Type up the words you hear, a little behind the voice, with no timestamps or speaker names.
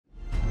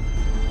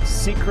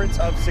secrets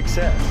of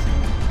success.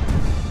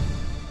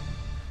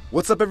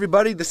 What's up,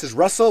 everybody? This is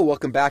Russell.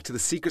 Welcome back to the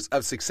Secrets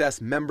of Success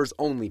Members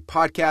Only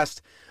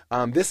podcast.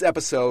 This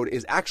episode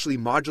is actually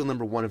module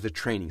number 1 of the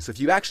training. So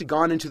if you've actually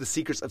gone into the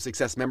Secrets of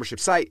Success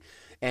membership site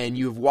and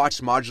you've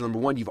watched module number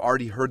 1, you've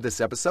already heard this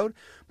episode.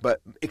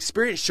 But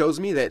experience shows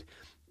me that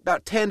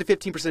about 10 to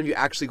 15% of you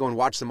actually go and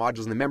watch the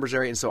modules in the members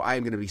area. And so I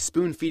am going to be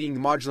spoon feeding the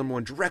module number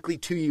 1 directly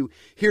to you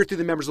here through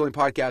the Members Only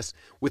podcast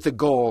with the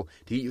goal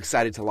to get you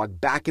excited to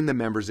log back in the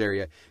members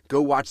area,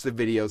 go watch the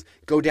videos,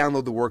 go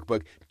download the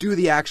workbook, do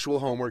the actual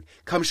homework,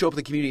 come show up in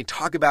the community and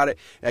talk about it,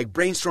 like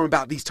brainstorm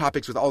about these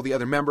topics with all the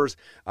other members.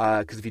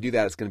 Because if you do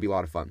that, it's going to be a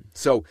lot of fun.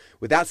 So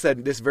with that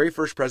said, this very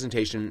first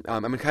presentation,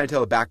 I'm going to kind of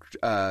tell a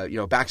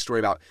backstory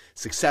about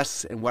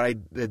success and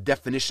the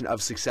definition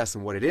of success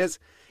and what it is.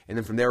 And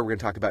then from there, we're going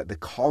to talk about the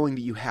calling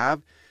that you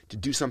have to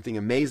do something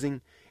amazing.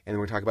 And then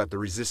we're going to talk about the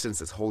resistance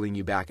that's holding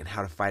you back and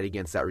how to fight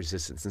against that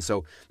resistance. And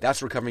so that's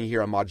what we're covering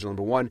here on module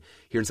number 1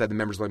 here inside the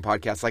Members Only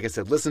podcast. Like I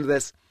said, listen to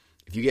this.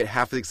 If you get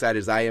half as excited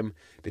as I am,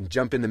 then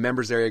jump in the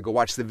members area, go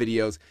watch the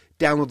videos,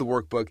 download the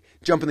workbook,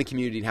 jump in the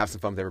community, and have some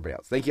fun with everybody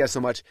else. Thank you guys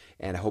so much,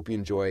 and I hope you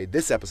enjoy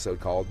this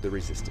episode called The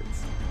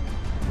Resistance.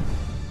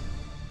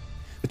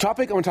 The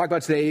topic I want to talk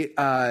about today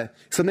is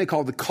something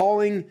called the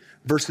calling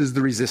versus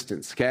the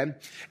resistance, okay?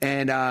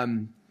 And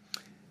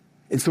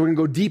so we're going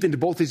to go deep into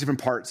both these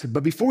different parts.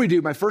 But before we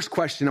do, my first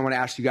question I want to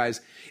ask you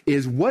guys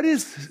is, what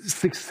does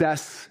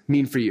success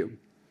mean for you?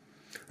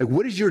 Like,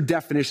 what is your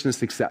definition of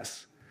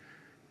success?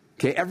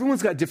 Okay,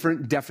 everyone's got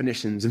different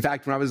definitions. In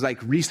fact, when I was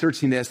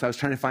researching this, I was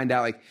trying to find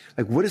out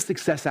what does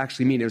success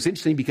actually mean? It was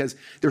interesting because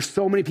there's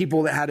so many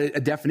people that had a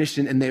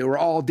definition and they were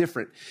all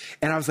different.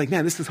 And I was like,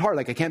 man, this is hard.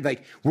 I can't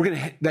we're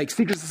going to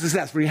secrets of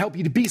success. We're going to help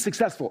you to be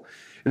successful.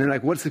 And they're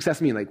what does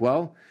success mean?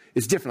 Well,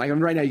 it's different.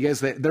 Right now, you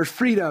guys, there's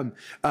freedom.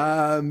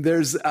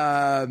 There's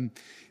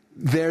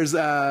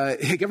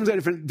everyone's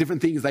got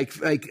different things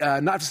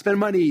not to spend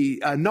money,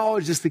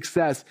 knowledge is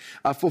success,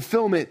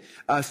 fulfillment,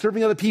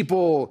 serving other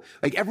people.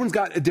 Everyone's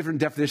got a different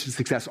definition of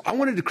success. So I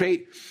wanted to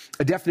create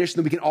a definition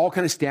that we can all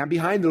kind of stand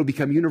behind that'll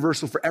become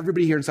universal for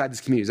everybody here inside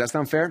this community. Does that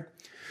sound fair?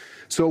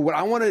 So what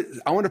I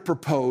want to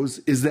propose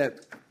is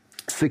that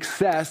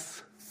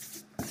success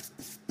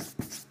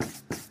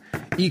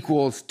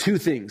equals 2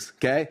 things,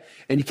 okay?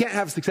 And you can't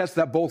have success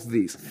without both of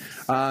these.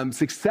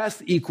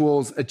 Success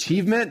equals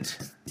achievement.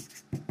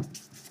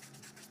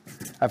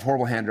 I have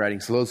horrible handwriting,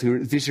 so if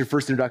this is your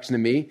first introduction to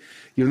me,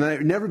 you'll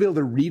never be able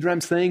to read what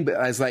I'm saying, but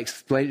as I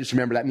explain it, just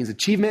remember that means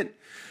achievement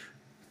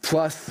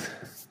plus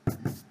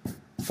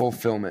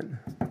fulfillment.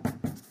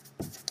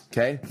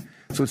 Okay?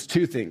 So it's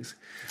 2 things.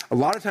 A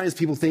lot of times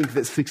people think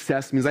that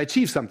success means I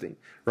achieve something,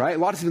 right? A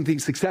lot of people think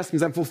success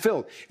means I'm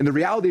fulfilled. And the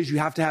reality is you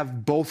have to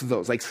have both of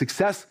those.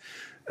 Success,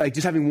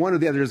 just having one or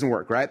the other doesn't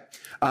work, right?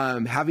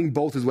 Having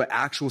both is what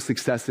actual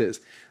success is.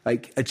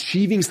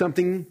 Achieving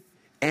something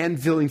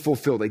and feeling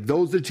fulfilled.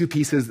 Those are the 2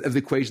 pieces of the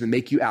equation that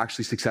make you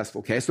actually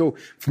successful, okay? So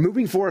from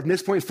moving forward, from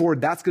this point forward,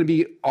 that's going to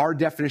be our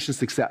definition of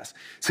success.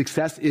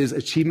 Success is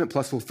achievement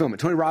plus fulfillment.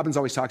 Tony Robbins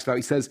always talks about,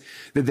 he says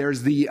that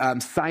there's the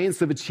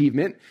science of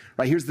achievement,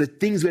 right? Here's the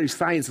things we do.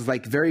 Science is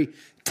very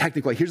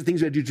technical. Here's the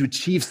things we have to do to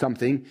achieve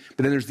something,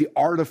 but then there's the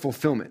art of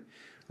fulfillment.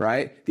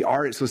 Right? The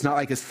art, so it's not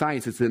like a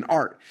science, it's an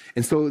art.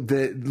 And so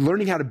the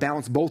learning how to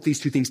balance both these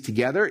 2 things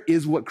together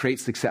is what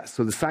creates success.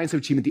 So the science of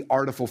achievement, the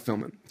art of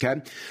fulfillment,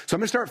 okay? So I'm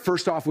going to start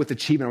first off with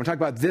achievement. I'm going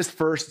to talk about this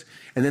first,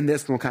 and then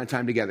this, and we'll kind of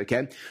time together,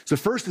 okay? So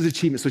first is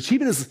achievement. So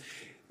achievement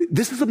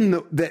this is something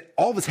that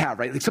all of us have,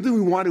 right? Something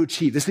we want to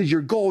achieve. This is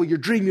your goal, your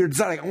dream, your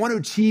desire. I want to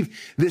achieve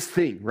this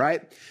thing,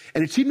 right?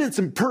 And achievement's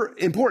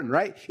important,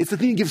 right? It's the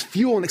thing that gives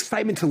fuel and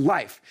excitement to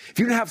life. If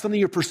you don't have something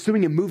you're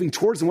pursuing and moving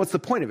towards, then what's the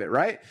point of it,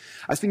 right?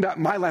 I was thinking about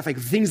my life,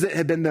 things that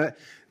have been that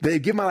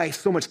give my life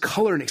so much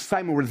color and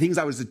excitement were the things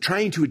I was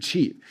trying to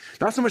achieve.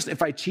 Not so much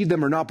if I achieved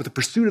them or not, but the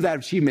pursuit of that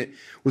achievement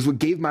was what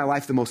gave my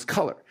life the most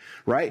color,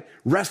 right?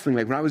 Wrestling,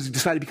 when I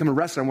decided to become a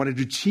wrestler, I wanted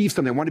to achieve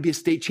something. I wanted to be a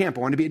state champ.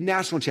 I wanted to be a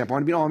national champ. I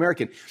wanted to be an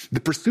All-American.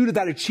 The pursuit of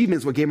that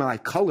achievement is what gave my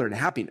life color and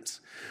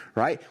happiness,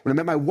 right? When I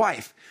met my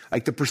wife,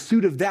 the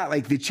pursuit of that,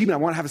 the achievement, I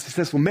want to have a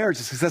successful marriage,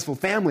 a successful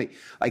family.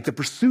 The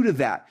pursuit of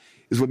that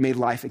is what made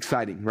life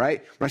exciting,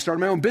 right? When I started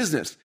my own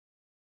business,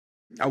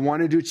 I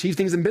wanted to achieve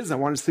things in business. I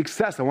wanted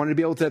success. I wanted to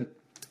be able to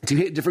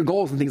hit different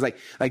goals and things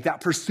like that.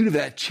 Pursuit of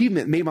that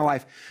achievement made my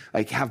life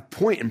have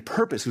point and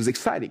purpose. It was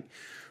exciting,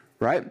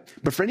 right?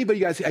 But for anybody,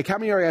 you guys, how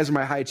many of you guys are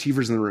my high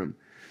achievers in the room,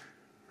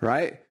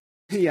 right?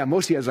 Yeah,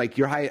 most of you guys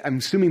you're high. I'm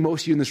assuming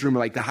most of you in this room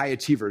are the high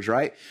achievers,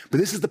 right?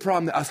 But this is the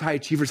problem that us high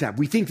achievers have.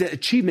 We think that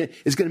achievement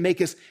is going to make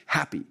us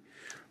happy,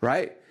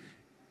 right?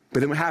 But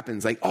then what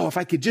happens? If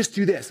I could just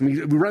do this. And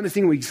we run this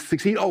thing, we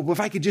succeed. Oh, well, if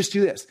I could just do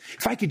this.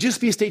 If I could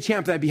just be a state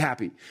champ, then I'd be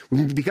happy.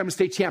 When we become a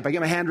state champ, I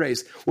get my hand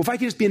raised. Well, if I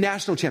could just be a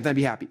national champ, then I'd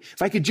be happy.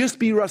 If I could just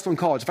be Russell in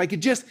college. If I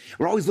could just,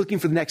 we're always looking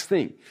for the next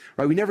thing,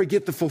 right? We never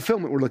get the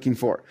fulfillment we're looking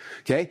for,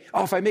 okay?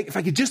 Oh, if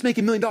I could just make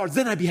 $1 million,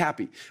 then I'd be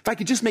happy. If I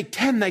could just make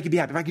 10, then I could be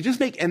happy. If I could just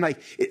make, and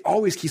it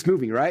always keeps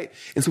moving, right?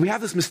 And so we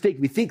have this mistake.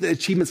 We think that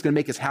achievement's going to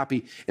make us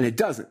happy, and it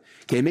doesn't,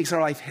 okay? It makes our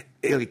life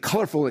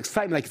colorful,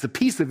 excitement, like it's a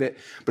piece of it,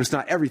 but it's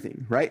not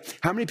everything, right?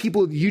 How many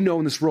people do you know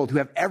in this world who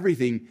have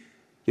everything,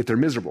 yet they're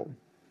miserable,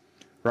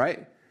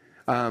 right?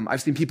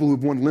 I've seen people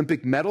who've won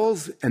Olympic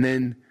medals and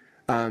then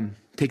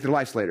take their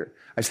lives later.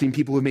 I've seen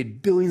people who've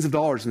made billions of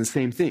dollars in the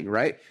same thing,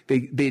 right?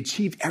 They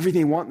achieve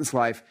everything they want in this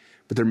life,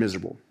 but they're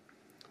miserable,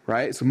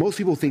 right? So most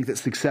people think that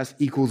success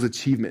equals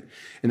achievement,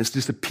 and it's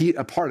just a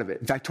part of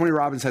it. In fact, Tony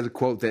Robbins has a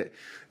quote that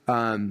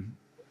I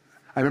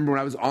remember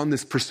when I was on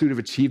this pursuit of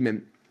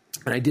achievement,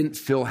 and I didn't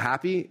feel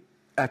happy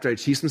after I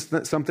achieved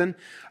something.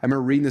 I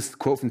remember reading this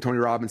quote from Tony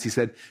Robbins. He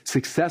said,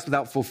 "Success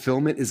without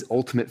fulfillment is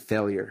ultimate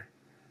failure."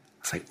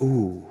 I was like,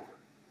 ooh.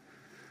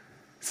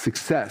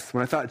 Success,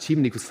 when I thought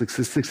achievement equals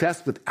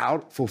success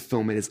without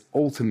fulfillment is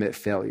ultimate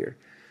failure.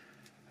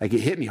 Like, it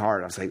hit me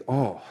hard. I was like,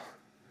 oh.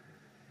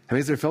 How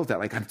many of you ever felt that?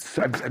 Like,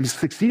 I'm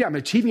succeeding, I'm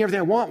achieving everything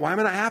I want. Why am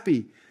I not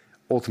happy?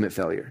 Ultimate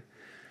failure.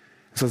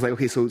 So I was like,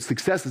 okay, so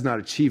success is not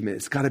achievement.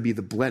 It's got to be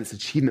the blend. It's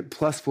achievement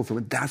plus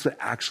fulfillment. That's what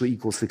actually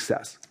equals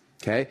success,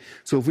 okay?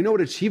 So if we know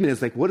what achievement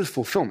is, like, what is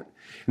fulfillment?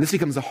 And this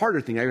becomes a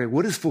harder thing. Like,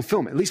 what is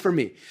fulfillment? At least for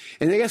me.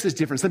 And I guess it's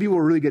different. Some people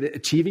are really good at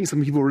achieving.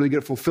 Some people are really good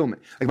at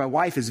fulfillment. Like, my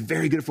wife is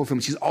very good at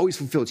fulfillment. She's always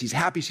fulfilled. She's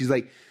happy. She's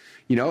like,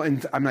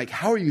 and I'm like,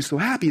 how are you so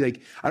happy?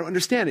 Like, I don't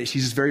understand it.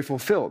 She's just very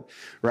fulfilled,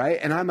 right?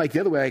 And I'm like the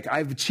other way. Like,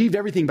 I've achieved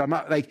everything, but I'm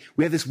not, like,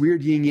 we have this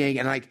weird yin yang.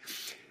 And like,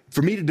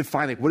 for me to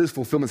define, like, what is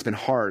fulfillment has been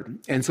hard.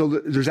 And so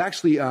there's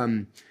actually, I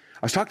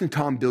was talking to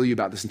Tom Bilyeu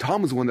about this, and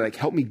Tom was the one that, like,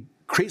 helped me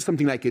create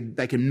something that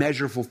I can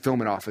measure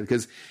fulfillment off of.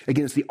 Because,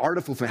 again, it's the art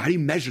of fulfillment. How do you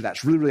measure that?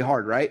 It's really, really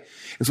hard, right?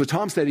 And so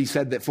Tom said, he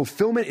said that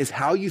fulfillment is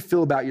how you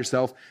feel about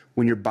yourself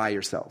when you're by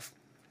yourself.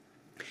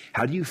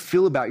 How do you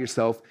feel about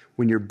yourself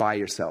when you're by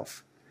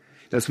yourself?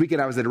 Now, this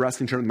weekend, I was at a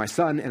wrestling tournament with my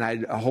son, and I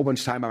had a whole bunch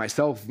of time by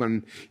myself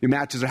when your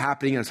matches are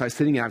happening. And so I was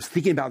sitting and I was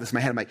thinking about this in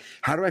my head. I'm like,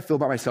 how do I feel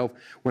about myself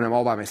when I'm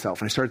all by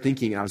myself? And I started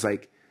thinking, and I was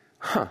like,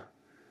 I'm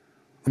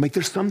like,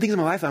 there's some things in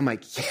my life I'm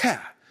like, yeah,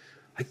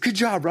 like, good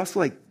job, Russell.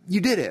 Like, you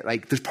did it.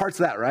 Like, there's parts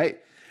of that, right?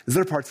 There's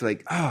other parts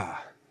like,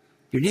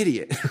 you're an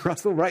idiot,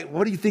 Russell, right?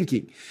 What are you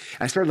thinking?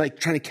 And I started, like,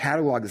 trying to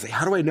catalog this. Like,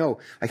 how do I know?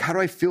 Like, how do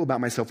I feel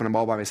about myself when I'm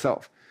all by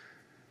myself?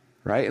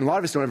 Right? And a lot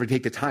of us don't ever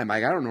take the time.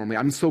 Like, I don't normally,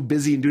 I'm so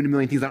busy and doing a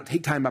million things. I don't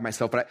take time by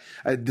myself. But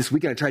this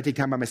weekend, I try to take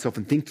time by myself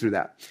and think through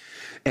that.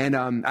 And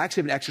I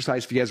actually have an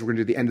exercise for you guys we're going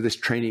to do at the end of this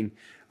training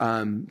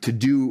to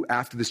do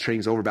after this training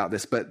is over about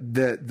this. But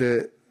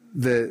the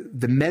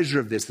measure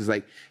of this is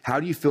like, how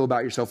do you feel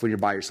about yourself when you're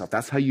by yourself?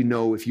 That's how you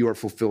know if you are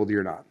fulfilled or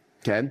you're not,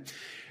 okay? And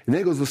then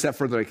it goes a step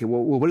further, like,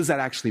 well, what does that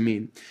actually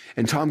mean?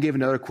 And Tom gave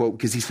another quote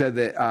because he said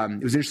that,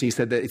 it was interesting, he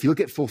said that if you look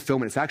at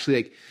fulfillment, it's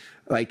actually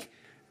like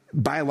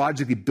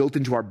biologically built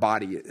into our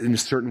body in a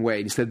certain way.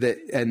 And he said that,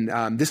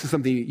 and this is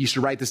something, you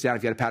should write this down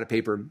if you had a pad of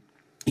paper.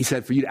 He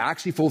said, for you to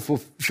actually feel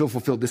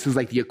fulfilled, this is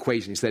like the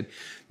equation. He said,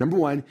 number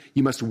one,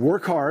 you must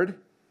work hard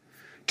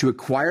to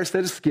acquire a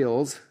set of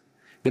skills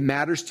that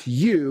matters to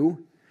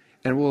you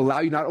and will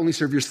allow you not only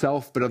serve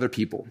yourself, but other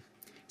people.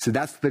 So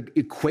that's the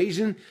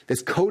equation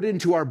that's coded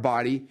into our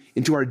body,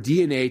 into our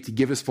DNA to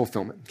give us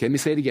fulfillment. Okay, let me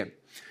say it again.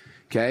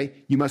 Okay,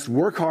 you must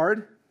work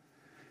hard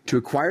to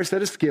acquire a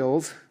set of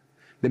skills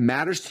that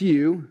matters to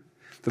you,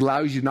 that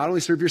allows you to not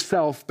only serve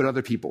yourself, but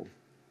other people.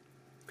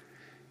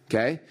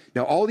 Okay?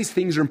 Now, all these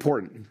things are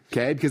important,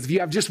 okay? Because if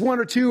you have just one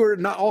or two or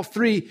not all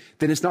three,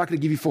 then it's not going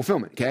to give you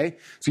fulfillment, okay?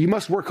 So you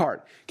must work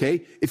hard,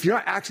 okay? If you're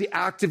not actually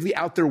actively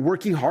out there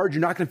working hard, you're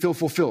not going to feel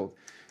fulfilled,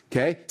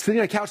 okay? Sitting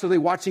on a couch all day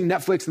watching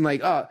Netflix and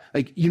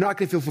like you're not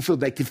going to feel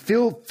fulfilled. Like, to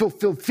feel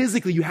fulfilled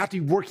physically, you have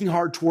to be working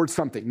hard towards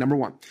something, number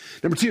one.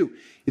 Number two,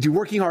 if you're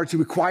working hard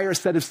to acquire a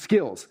set of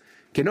skills,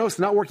 okay, notice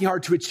not working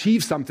hard to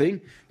achieve something.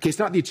 Okay, it's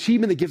not the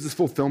achievement that gives us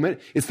fulfillment.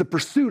 It's the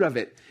pursuit of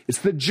it. It's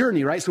the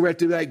journey, right? So we have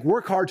to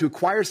work hard to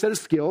acquire a set of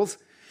skills,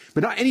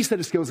 but not any set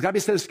of skills. It's got to be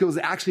a set of skills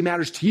that actually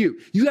matters to you.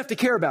 You have to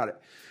care about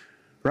it,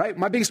 right?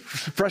 My biggest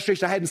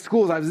frustration I had in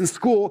school is I was in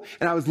school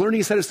and I was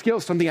learning a set of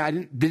skills, something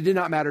that did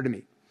not matter to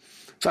me.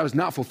 So I was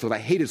not fulfilled. I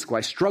hated school.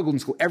 I struggled in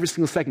school every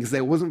single second because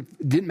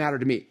it didn't matter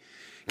to me.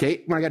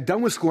 Okay, when I got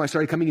done with school, I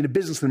started coming into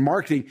business and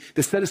marketing.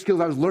 The set of skills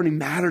I was learning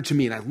mattered to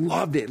me, and I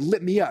loved it. It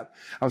lit me up.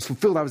 I was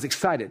fulfilled. I was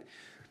excited.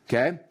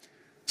 Okay,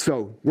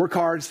 so work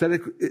hard, set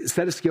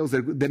of skills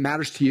that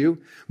matters to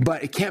you,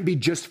 but it can't be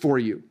just for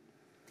you.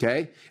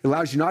 Okay, it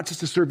allows you not just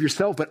to serve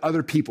yourself, but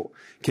other people.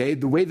 Okay,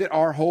 the way that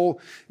our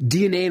whole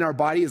DNA in our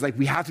body is like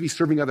we have to be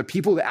serving other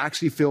people to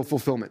actually feel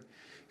fulfillment.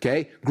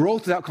 Okay,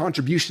 growth without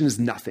contribution is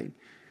nothing.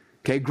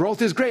 Okay, growth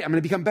is great. I'm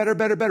going to become better,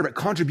 but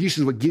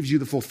contribution is what gives you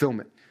the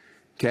fulfillment.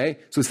 Okay,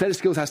 so a set of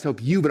skills has to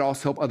help you, but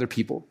also help other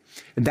people.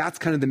 And that's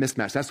kind of the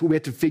mismatch. That's what we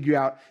have to figure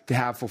out to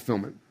have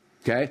fulfillment.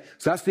 Okay,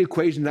 so that's the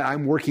equation that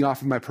I'm working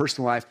off in my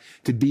personal life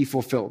to be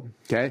fulfilled.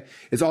 Okay,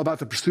 it's all about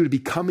the pursuit of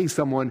becoming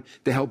someone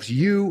that helps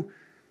you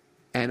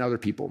and other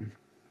people.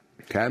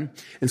 Okay,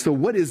 and so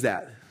what is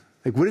that?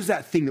 Like, what is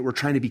that thing that we're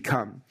trying to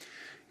become?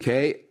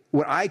 Okay,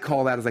 what I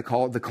call that is I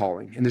call it the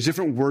calling. And there's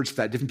different words for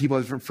that. Different people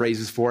have different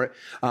phrases for it.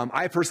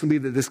 I personally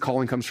believe that this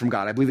calling comes from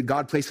God. I believe that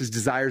God places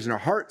desires in our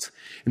hearts,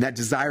 and that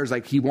desire is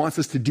like he wants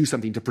us to do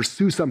something, to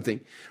pursue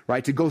something,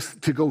 right? To go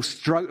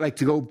struggle, like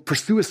to go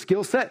pursue a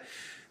skill set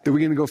that we're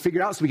going to go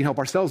figure it out so we can help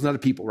ourselves and other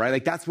people, right?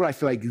 Like that's what I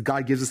feel like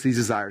God gives us these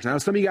desires. Now,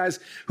 some of you guys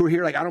who are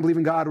here, like, I don't believe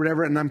in God or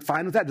whatever, and I'm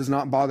fine with that. It does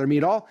not bother me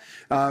at all.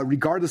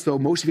 Regardless, though,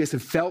 most of you guys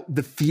have felt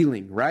the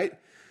feeling, right?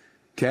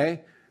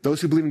 Okay? Those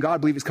who believe in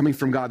God believe it's coming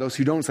from God. Those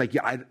who don't, it's like,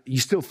 yeah, you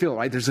still feel it,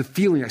 right? There's a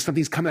feeling like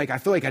something's coming. Like, I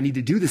feel like I need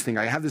to do this thing.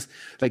 I have this,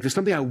 like, there's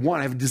something I want.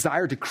 I have a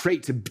desire to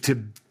create, to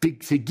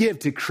give,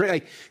 to create,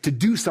 like, to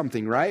do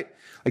something, right?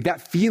 Like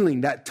that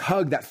feeling, that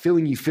tug, that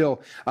feeling you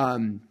feel,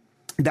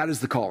 that is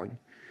the calling,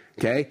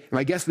 okay? And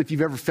I guess if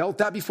you've ever felt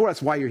that before,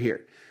 that's why you're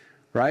here,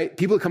 right?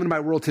 People that come into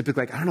my world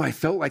typically like, I don't know, I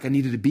felt like I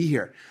needed to be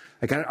here.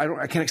 Like,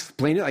 I can't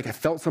explain it. Like, I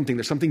felt something.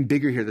 There's something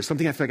bigger here. There's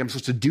something I feel like I'm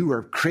supposed to do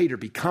or create or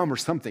become or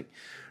something,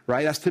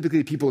 right? That's typically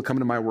the people that come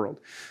into my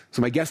world.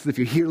 So my guess is if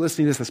you're here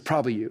listening to this, that's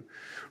probably you,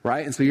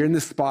 right? And so you're in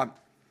this spot.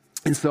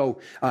 And so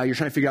you're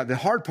trying to figure out the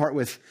hard part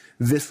with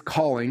this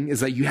calling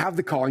is that you have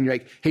the calling. You're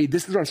like, hey,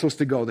 this is where I'm supposed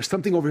to go. There's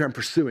something over here I'm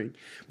pursuing.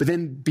 But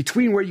then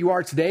between where you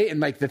are today and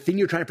like the thing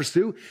you're trying to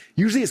pursue,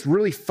 usually it's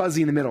really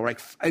fuzzy in the middle.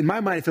 Like in my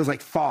mind, it feels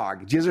like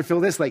fog. Do you guys ever feel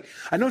this? Like,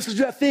 I know I'm supposed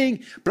to do that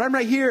thing, but I'm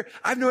right here.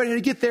 I have no idea how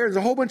to get there. There's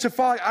a whole bunch of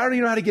fog. I don't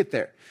even know how to get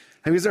there.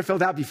 Have you guys ever felt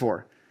that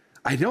before?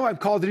 I know I'm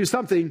called to do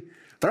something,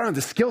 but I don't have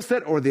the skill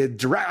set or the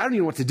direct, I don't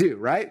even know what to do,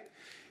 right?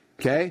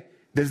 Okay?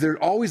 There's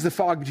always the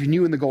fog between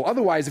you and the goal.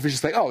 Otherwise, if it's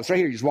just like, oh, it's right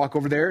here, you just walk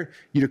over there,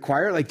 you'd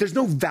acquire it. Like, there's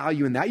no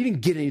value in that. You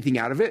didn't get anything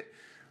out of it,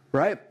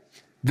 right?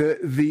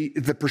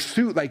 The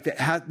pursuit, like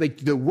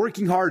the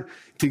working hard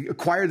to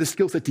acquire the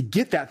skill set to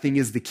get that thing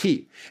is the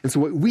key. And so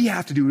what we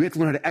have to do, we have to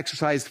learn how to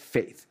exercise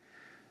faith.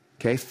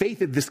 Okay, faith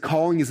that this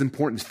calling is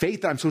important.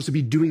 Faith that I'm supposed to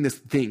be doing this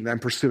thing that I'm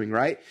pursuing,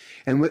 right?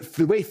 And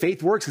the way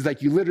faith works is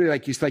like you literally,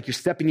 like you're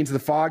stepping into the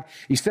fog.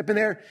 You step in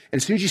there, and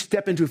as soon as you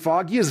step into a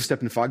fog, you guys have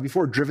stepped into fog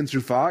before, driven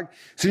through fog.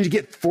 As soon as you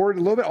get forward a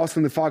little bit, all of a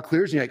sudden the fog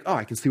clears, and you're like, oh,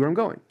 I can see where I'm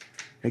going.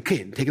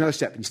 Okay, take another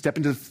step. And you step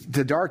into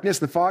the darkness,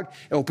 and the fog,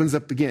 it opens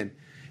up again.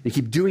 And you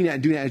keep doing that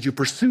and doing that. As you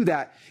pursue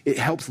that, it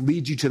helps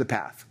lead you to the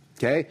path.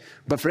 Okay?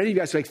 But for any of you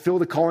guys who like feel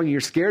the calling and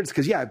you're scared, it's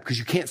because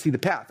you can't see the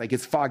path. Like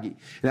it's foggy. And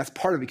that's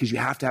part of it because you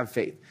have to have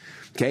faith.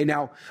 Okay?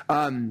 Now,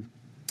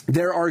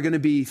 there are going to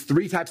be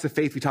 3 types of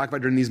faith we talk about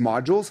during these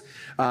modules.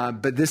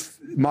 But this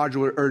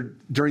module or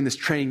during this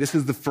training, this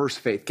is the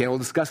first faith. Okay? We'll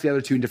discuss the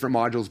other 2 in different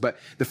modules, but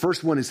the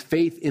first one is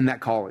faith in that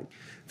calling.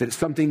 That it's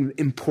something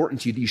important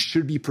to you that you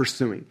should be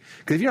pursuing.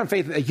 Because if you don't have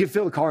faith, like, you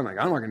feel the calling like,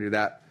 I'm not going to do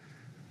that.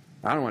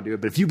 I don't want to do it.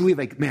 But if you believe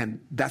like,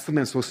 man, that's something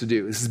I'm supposed to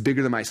do. This is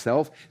bigger than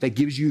myself. That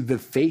gives you the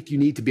faith you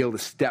need to be able to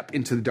step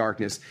into the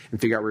darkness and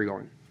figure out where you're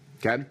going.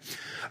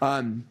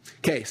 Okay?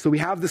 Okay, so we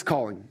have this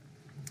calling.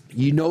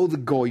 You know the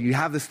goal. You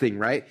have this thing,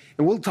 right?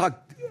 And we're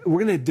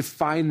going to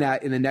define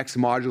that in the next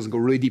modules and go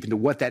really deep into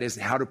what that is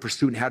and how to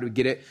pursue it and how to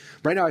get it.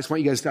 Right now, I just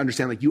want you guys to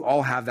understand, like, you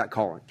all have that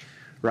calling,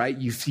 right?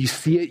 You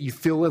see it, you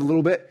feel it a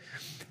little bit.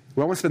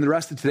 What I want to spend the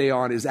rest of today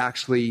on is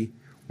actually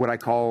what I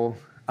call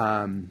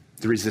the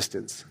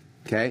resistance.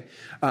 Okay.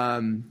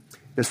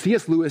 Now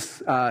C.S.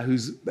 Lewis,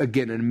 who's,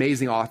 again, an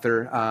amazing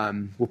author,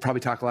 we'll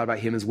probably talk a lot about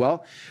him as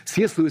well.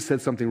 C.S. Lewis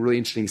said something really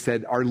interesting. He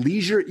said, our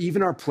leisure,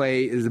 even our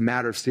play, is a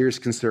matter of serious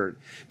concern.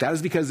 That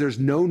is because there's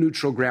no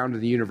neutral ground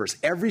in the universe.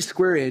 Every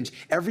square inch,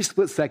 every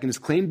split second is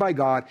claimed by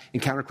God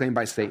and counterclaimed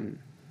by Satan.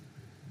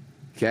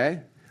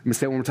 Okay? I'm going to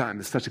say it one more time.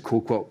 It's such a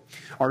cool quote.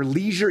 Our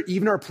leisure,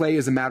 even our play,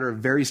 is a matter of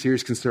very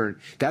serious concern.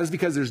 That is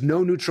because there's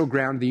no neutral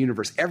ground in the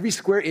universe. Every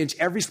square inch,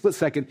 every split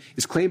second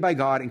is claimed by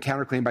God and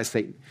counterclaimed by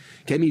Satan.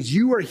 Okay, it means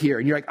you are here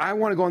and you're like, I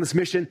want to go on this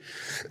mission.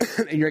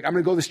 And you're like, I'm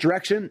going to go this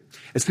direction.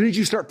 As soon as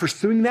you start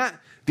pursuing that,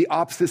 the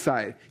opposite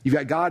side, you've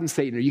got God and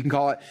Satan, or you can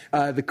call it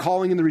the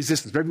calling and the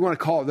resistance, whatever you want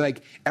to call it.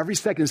 Like every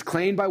second is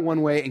claimed by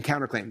one way and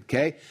counterclaimed,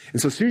 okay? And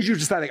so as soon as you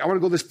decide, like, I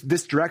want to go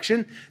this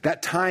direction,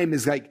 that time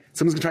is like,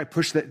 someone's going to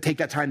try to take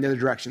that time the other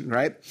direction,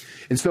 right?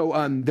 And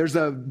so there's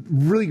a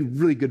really,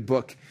 really good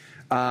book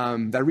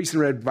that I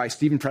recently read by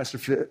Stephen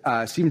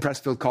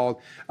Pressfield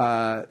called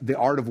The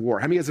Art of War.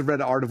 How many of you guys have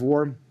read The Art of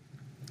War?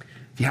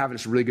 If you haven't,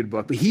 it's a really good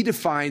book. But he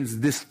defines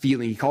this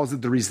feeling. He calls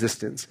it the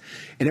resistance.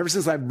 And ever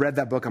since I've read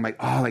that book, I'm like,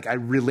 oh, like I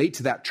relate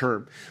to that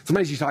term.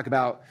 Sometimes you talk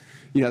about,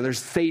 you know, there's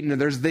Satan and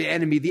there's the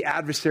enemy, the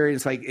adversary. And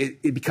it's like,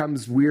 it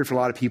becomes weird for a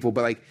lot of people.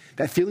 But like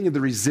that feeling of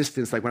the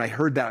resistance, like when I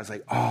heard that, I was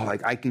like, oh,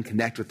 like I can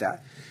connect with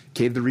that.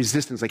 Okay, the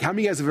resistance. Like how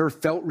many of you guys have ever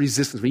felt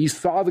resistance? When you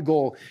saw the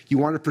goal, you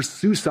want to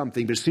pursue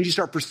something, but as soon as you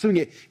start pursuing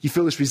it, you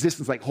feel this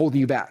resistance like holding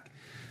you back.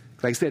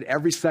 Like I said,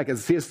 every second,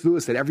 as C.S.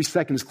 Lewis said, every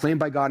second is claimed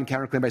by God and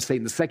counterclaimed by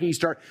Satan. The second you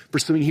start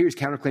pursuing here, he's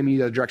counterclaiming you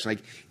the other direction.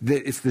 Like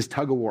it's this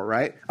tug of war,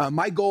 right?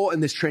 My goal in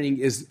this training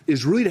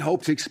is really to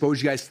help to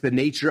expose you guys to the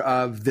nature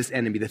of this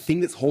enemy, the thing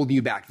that's holding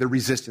you back, the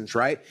resistance,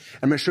 right?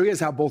 I'm going to show you guys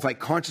how both like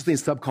consciously and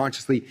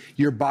subconsciously,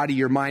 your body,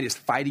 your mind is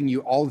fighting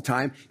you all the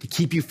time to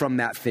keep you from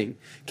that thing,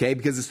 okay?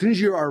 Because as soon as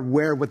you are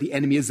aware of what the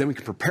enemy is, then we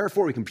can prepare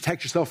for it, we can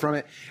protect yourself from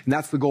it, and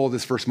that's the goal of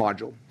this first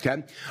module,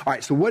 okay? All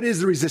right, so what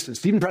is the resistance?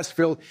 Stephen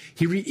Pressfield,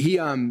 he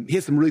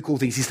has some really cool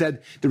things. He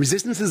said, the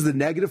resistance is the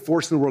negative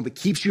force in the world that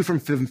keeps you from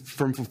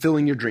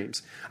fulfilling your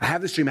dreams. I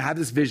have this dream, I have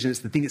this vision, it's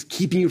the thing that's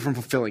keeping you from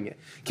fulfilling it,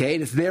 okay?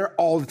 And it's there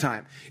all the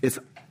time.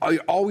 You're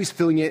always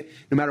feeling it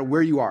no matter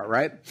where you are,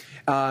 right?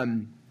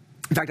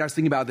 In fact, I was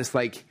thinking about this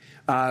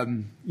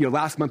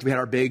last month we had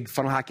our big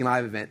Funnel Hacking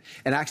Live event,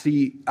 and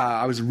actually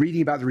I was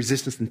reading about the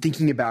resistance and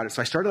thinking about it.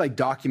 So I started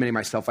documenting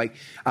myself.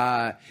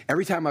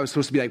 Every time I was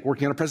supposed to be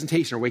working on a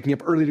presentation or waking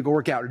up early to go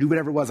work out or do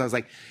whatever it was, I was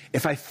like,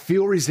 if I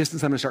feel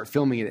resistance, I'm going to start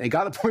filming it. And it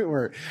got to the point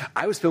where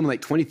I was filming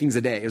 20 things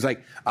a day. It was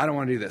like, I don't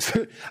want to do this.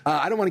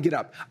 I don't want to get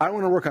up. I don't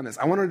want to work on this.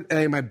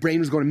 My brain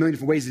was going a million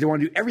different ways. I didn't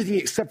want to do everything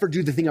except for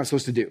do the thing I'm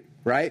supposed to do,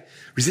 right?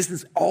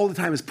 Resistance all the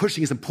time is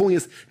pushing us and pulling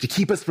us to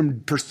keep us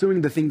from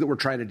pursuing the thing that we're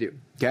trying to do,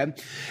 okay?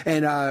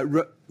 And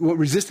what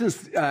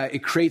resistance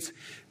it creates,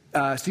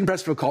 Stephen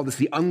Pressfield called this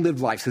the unlived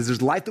life. He says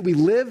there's life that we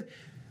live,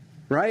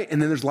 right?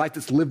 And then there's life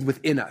that's lived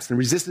within us. And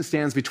resistance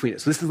stands between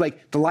us. So this is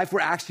the life we're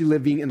actually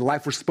living and the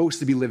life we're supposed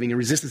to be living. And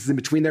resistance is in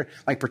between there,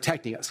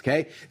 protecting us,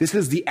 okay? This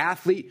is the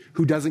athlete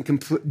who doesn't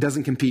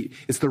compete.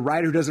 It's the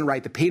writer who doesn't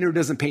write, the painter who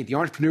doesn't paint, the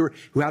entrepreneur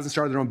who hasn't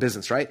started their own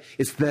business, right?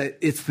 It's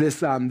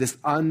this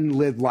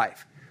unlived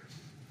life,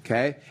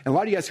 okay? And a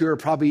lot of you guys who are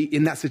probably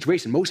in that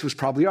situation, most of us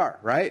probably are,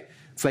 right?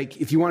 It's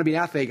if you want to be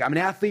an athlete, I'm an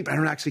athlete, but I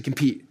don't actually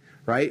compete,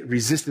 right?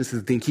 Resistance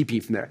is the thing keeping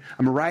you from there.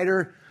 I'm a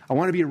writer. I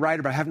want to be a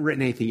writer, but I haven't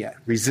written anything yet.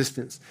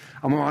 Resistance.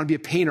 I want to be a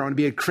painter. I want to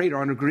be a creator. I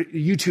want to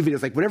YouTube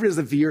videos, whatever it is.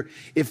 If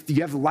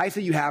you have the life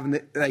that you have and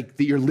that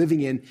you're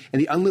living in,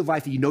 and the unlived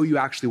life that you know you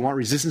actually want,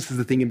 resistance is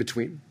the thing in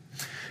between.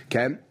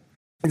 Okay.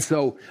 And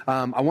so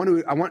I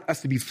want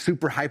us to be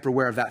super hyper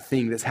aware of that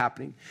thing that's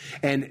happening.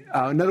 And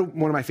another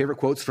one of my favorite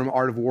quotes from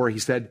Art of War, he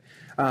said,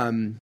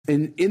 in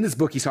this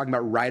book, he's talking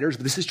about writers,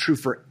 but this is true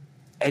for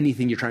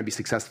anything you're trying to be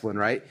successful in,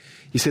 right?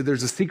 He said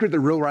there's a secret that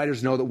real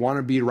writers know that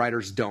wannabe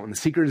writers don't. And the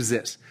secret is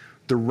this.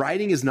 The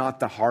writing is not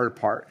the hard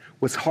part.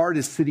 What's hard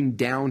is sitting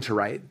down to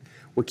write.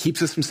 What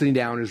keeps us from sitting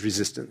down is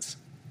resistance.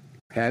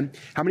 Okay?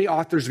 How many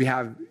authors do we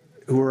have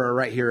who are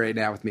right here right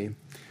now with me?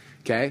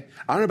 Okay?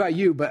 I don't know about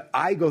you, but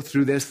I go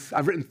through this.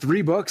 I've written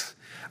 3 books.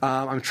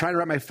 I'm trying to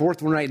write my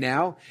 4th one right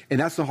now, and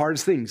that's the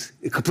hardest things.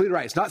 Completely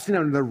right. It's not sitting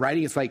down and the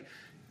writing.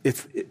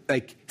 It's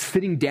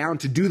sitting down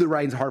to do the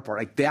writing is the hard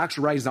part. The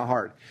actual writing is not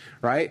hard,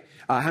 right?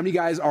 How many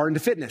guys are into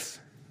fitness?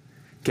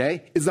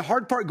 Okay? Is the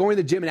hard part going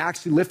to the gym and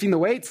actually lifting the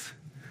weights?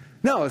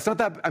 No, it's not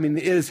that. It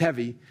is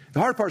heavy. The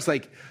hard part's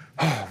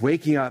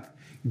waking up,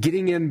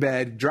 getting in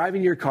bed,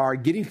 driving your car,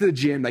 getting to the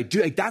gym.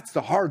 That's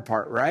the hard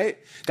part, right?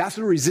 That's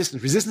what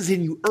resistance is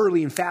hitting you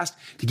early and fast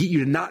to get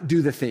you to not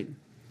do the thing,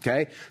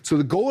 okay? So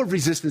the goal of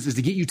resistance is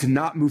to get you to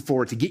not move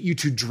forward, to get you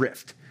to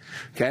drift,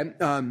 okay?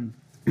 I'm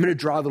going to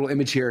draw a little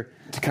image here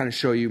to kind of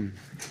show you,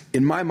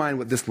 in my mind,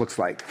 what this looks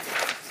like.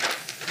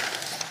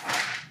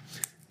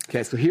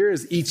 Okay, so here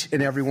is each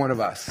and every one of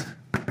us.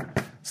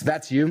 So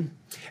that's you.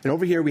 And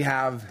over here we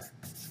have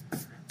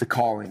the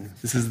calling.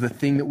 This is the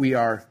thing that we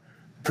are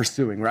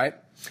pursuing, right?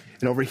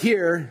 And over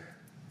here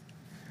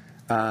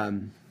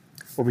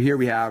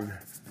we have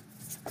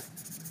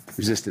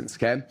resistance,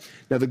 okay?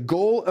 Now the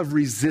goal of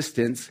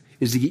resistance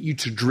is to get you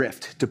to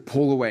drift, to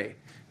pull away,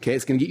 okay?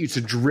 It's going to get you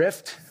to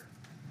drift.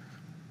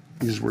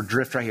 This word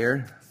drift right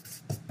here.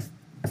 And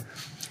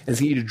it's going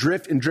to get you to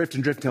drift and drift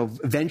and drift until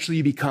eventually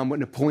you become what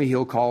Napoleon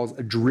Hill calls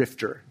a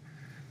drifter.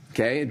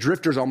 Okay? A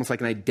drifter is almost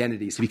like an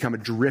identity. So you become a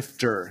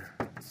drifter.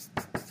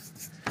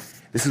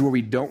 This is where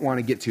we don't want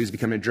to get to, is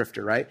becoming a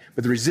drifter, right?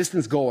 But the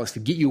resistance goal is to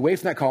get you away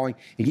from that calling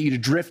and get you to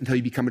drift until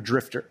you become a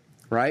drifter,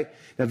 right?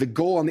 Now the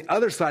goal on the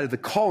other side of the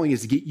calling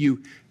is to get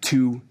you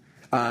to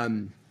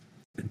have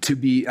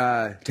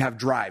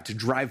drive, to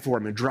drive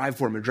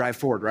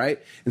forward, right?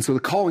 And so the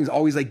calling is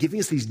always giving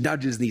us these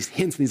nudges and these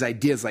hints and these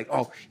ideas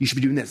oh, you should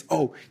be doing this.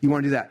 Oh, you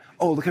want to do that.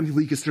 Oh, look how many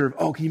people you can serve.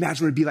 Oh, can you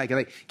imagine what it'd be like?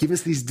 Giving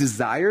us these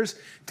desires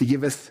to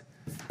get us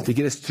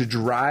to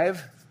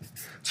drive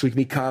so we can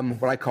become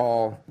what I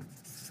call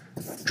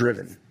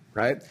driven,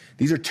 right?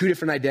 These are 2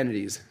 different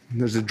identities.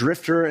 There's a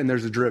drifter and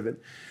there's a driven.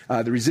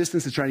 The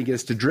resistance is trying to get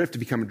us to drift to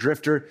become a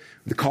drifter.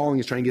 The calling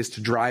is trying to get us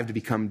to drive to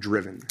become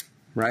driven.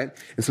 Right?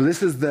 And so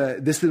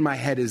this in my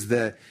head is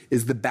the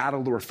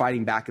battle that we're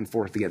fighting back and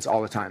forth against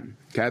all the time.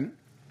 Okay?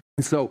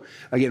 And so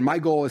again, my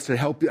goal is to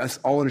help us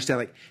all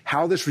understand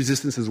how this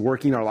resistance is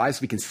working in our lives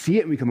so we can see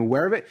it and become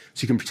aware of it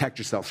so you can protect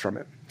yourselves from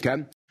it.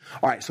 Okay?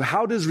 All right, so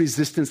how does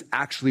resistance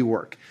actually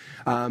work?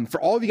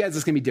 For all of you guys,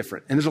 it's going to be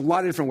different. And there's a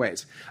lot of different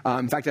ways.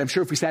 In fact, I'm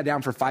sure if we sat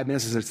down for 5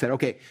 minutes and said,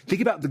 okay,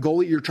 think about the goal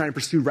that you're trying to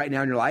pursue right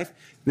now in your life.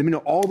 Let me know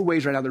all the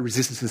ways right now that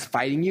resistance is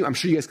fighting you. I'm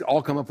sure you guys could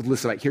all come up with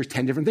lists of like, here's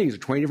 10 different things or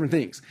 20 different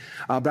things.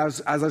 But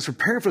as I was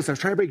preparing for this, I was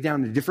trying to break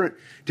down into different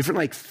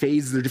like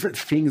phases or different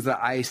things that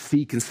I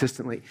see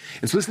consistently.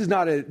 And so this is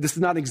not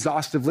an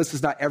exhaustive list. This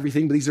is not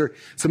everything, but these are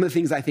some of the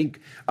things I think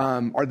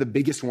are the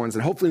biggest ones.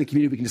 And hopefully in the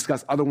community we can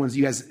discuss other ones that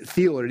you guys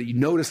feel or that you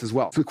notice as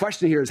well. So the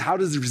question here is, how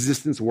does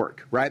resistance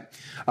work, right?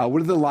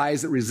 What are the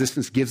lies that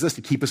resistance gives us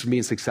to keep us from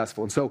being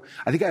successful? And so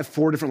I think I have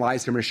 4 different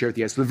lies here I'm going to share with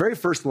you guys. So the very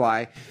first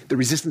lie that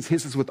resistance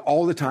hits us with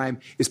all the time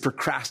is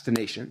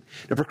procrastination.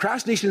 Now,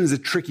 procrastination is a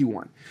tricky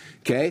one,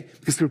 okay?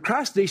 Because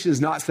procrastination is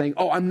not saying,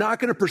 oh, I'm not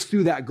going to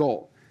pursue that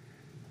goal,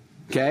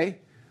 okay?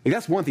 Like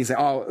that's one thing. Say,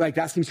 oh, like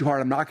that seems too hard.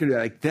 I'm not going to do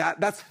that. Like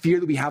that's fear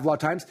that we have a lot of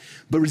times.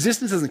 But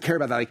resistance doesn't care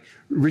about that. Like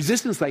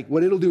resistance, like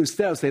what it'll do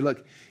instead is say,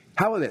 look,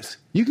 how about this?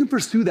 You can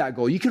pursue that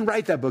goal. You can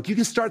write that book. You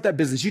can start that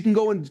business. You can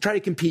go and try to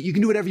compete. You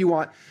can do whatever you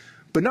want,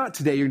 but not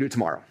today. You're going to do it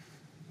tomorrow.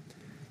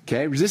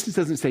 Okay? Resistance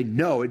doesn't say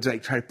no. It's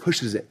like try to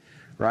pushes it,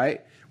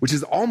 right? Which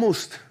is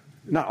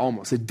not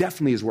almost, it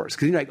definitely is worse.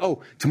 Because you're like,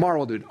 oh, tomorrow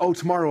I'll do it. Oh,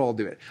 tomorrow I'll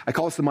do it. I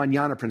call this the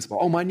mañana principle.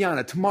 Oh,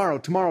 mañana,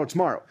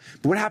 tomorrow.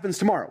 But what happens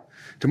tomorrow?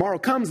 Tomorrow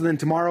comes and then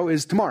tomorrow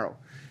is tomorrow,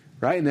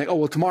 right? And then, oh,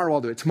 well, tomorrow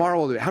I'll do it.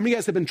 Tomorrow I'll do it. How many of you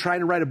guys have been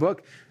trying to write a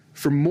book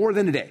for more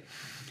than a day?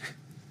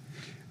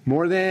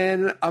 More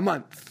than a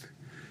month?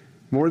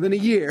 More than a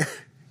year?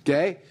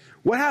 Okay?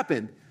 What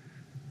happened?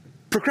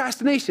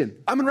 Procrastination.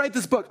 I'm going to write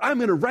this book. I'm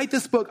going to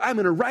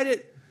write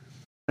it.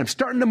 I'm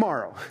starting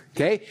tomorrow.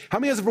 Okay? How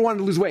many of you guys ever wanted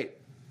to lose weight?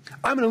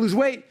 I'm going to lose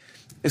weight.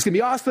 It's going to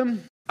be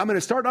awesome. I'm going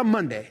to start on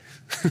Monday,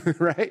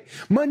 right?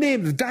 Monday,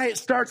 the diet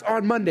starts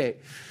on Monday,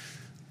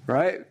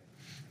 right?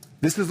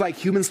 This is like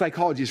human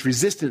psychology. It's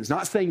resistance,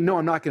 not saying, no,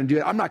 I'm not going to do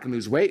it. I'm not going to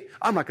lose weight.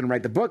 I'm not going to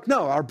write the book.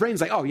 No, our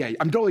brain's like, oh, yeah,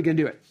 I'm totally going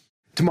to do it.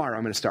 Tomorrow,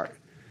 I'm going to start.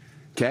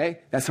 Okay?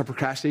 That's how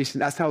procrastination,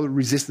 that's how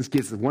resistance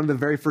gets us. One of the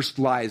very first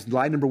lies,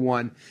 lie number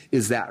 1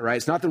 is that, right?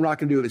 It's not that we're not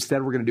going to do it.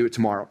 Instead, we're going to do it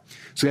tomorrow.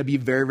 So we got to be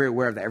very, very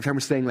aware of that. Every time we're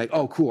saying like,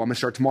 oh, cool, I'm going to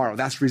start tomorrow.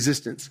 That's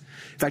resistance.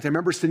 In fact, I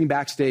remember sitting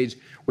backstage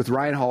with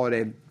Ryan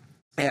Holiday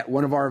at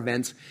one of our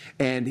events,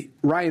 and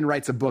Ryan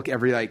writes a book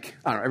every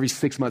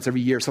 6 months, every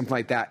year, something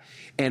like that.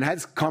 And I had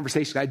this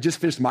conversation. I just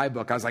finished my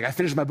book. I was like, I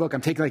finished my book. I'm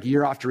taking like a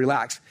year off to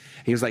relax.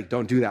 And he was like,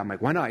 don't do that. I'm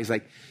like, why not? He's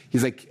like,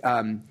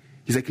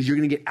 because you're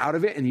going to get out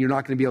of it and you're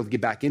not going to be able to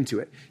get back into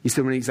it. He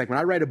said, when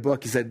I write a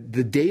book, he said,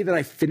 the day that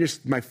I finish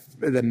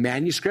the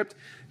manuscript,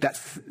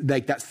 that's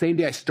like that same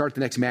day I start the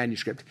next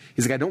manuscript.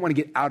 He's like, I don't want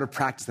to get out of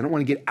practice. I don't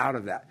want to get out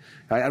of that.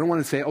 Right? I don't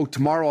want to say, oh,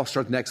 tomorrow I'll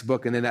start the next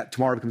book. And then that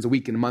tomorrow becomes a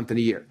week and a month and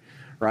a year.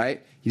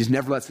 Right? He just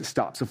never lets it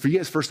stop. So for you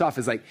guys, first off,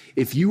 is like,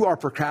 if you are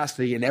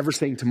procrastinating and ever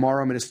saying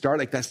tomorrow I'm going to start,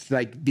 like that's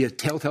like be a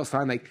telltale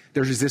sign, like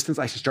there's resistance.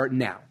 I should start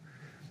now.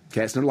 Okay,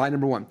 that's lie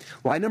number 1.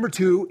 Lie number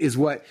 2 is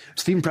what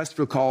Stephen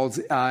Pressfield calls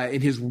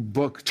in his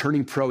book,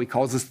 Turning Pro, he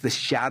calls this the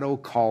shadow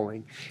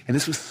calling. And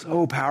this was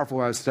so powerful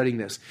when I was studying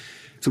this.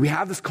 So we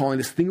have this calling,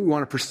 this thing we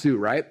want to pursue,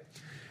 right?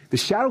 The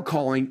shadow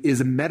calling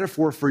is a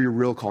metaphor for your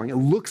real calling. It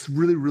looks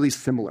really, really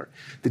similar.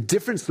 The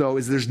difference, though,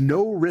 is there's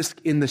no risk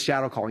in the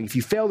shadow calling. If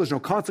you fail, there's no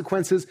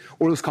consequences,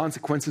 or those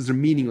consequences are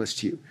meaningless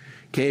to you.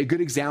 Okay, a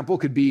good example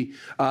could be...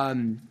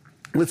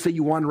 let's say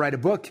you want to write a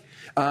book,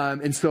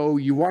 and so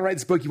you want to write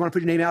this book, you want to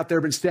put your name out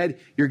there, but instead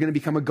you're going to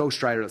become a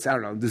ghostwriter. I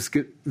don't know, this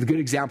is a good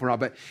example or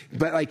not,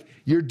 but like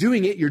you're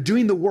doing it, you're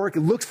doing the work,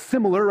 it looks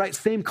similar, right?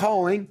 Same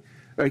calling,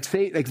 like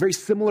very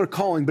similar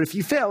calling, but if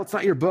you fail, it's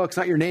not your book, it's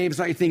not your name, it's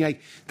not your thing,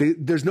 like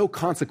there's no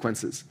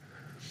consequences,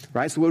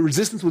 right? So what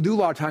resistance will do a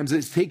lot of times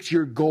is it takes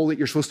your goal that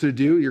you're supposed to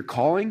do, your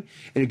calling,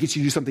 and it gets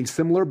you to do something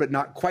similar, but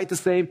not quite the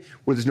same,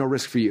 where there's no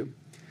risk for you,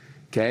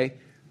 okay?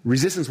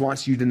 Resistance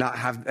wants you to not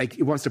have, like,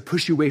 it wants to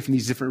push you away from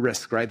these different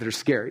risks, right, that are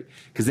scary.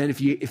 Because then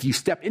if you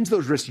step into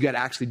those risks, you got to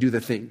actually do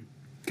the thing,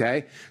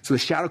 okay? So the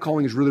shadow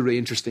calling is really, really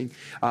interesting.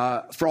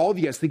 For all of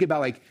you guys, think about,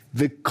 like,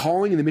 the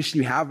calling and the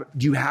mission you have.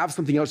 Do you have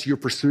something else you're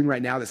pursuing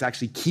right now that's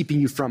actually keeping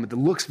you from it, that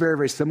looks very,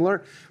 very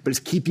similar, but it's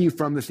keeping you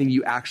from the thing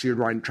you actually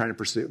are trying to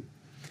pursue?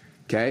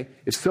 Okay?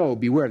 If so,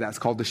 beware. That's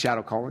called the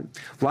shadow calling.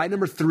 Lie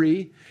number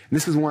 3, and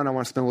this is one I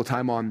want to spend a little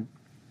time on.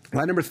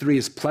 Lie number 3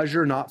 is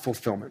pleasure, not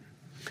fulfillment.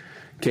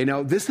 Okay,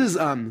 now this is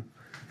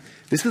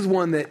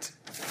one that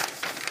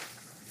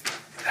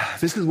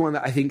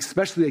I think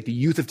especially like the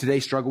youth of today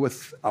struggle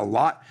with a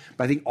lot,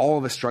 but I think all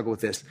of us struggle with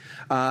this.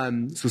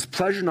 So it's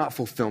pleasure, not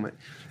fulfillment.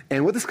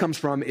 And what this comes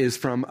from is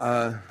from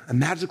a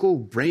magical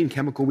brain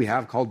chemical we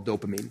have called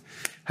dopamine.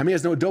 How many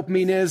of you guys know what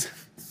dopamine is?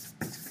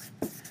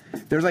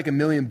 There's like a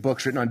million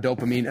books written on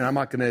dopamine, and I'm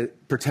not going to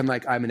pretend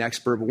like I'm an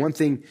expert, but one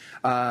thing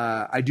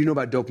I do know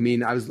about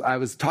dopamine, I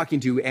was talking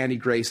to Annie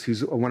Grace,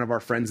 who's one of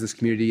our friends in this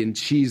community, and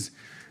she's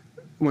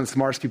one of the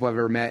smartest people I've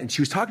ever met, and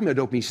she was talking about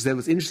dopamine. She said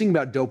what's interesting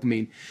about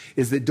dopamine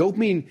is that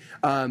dopamine,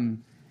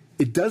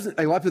 it doesn't,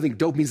 like a lot of people think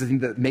dopamine is the thing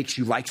that makes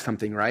you like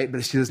something, right?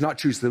 But she says it's not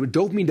true. So what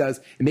dopamine does,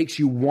 it makes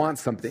you want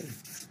something.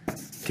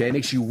 Okay, it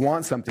makes you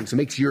want something. So it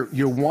makes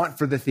your want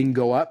for the thing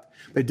go up,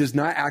 but it does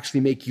not actually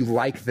make you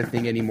like the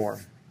thing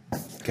anymore.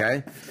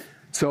 Okay?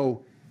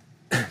 So,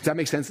 does that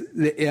make sense?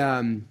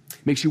 It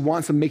makes you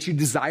want something, makes you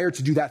desire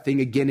to do that thing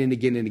again and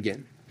again and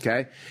again.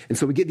 Okay? And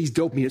so we get these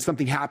dopamine, if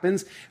something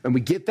happens, and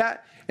we get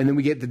that, and then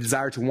we get the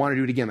desire to want to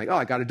do it again. Like, oh,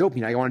 I got a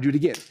dopamine, I want to do it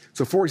again.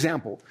 So for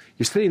example,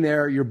 you're sitting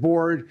there, you're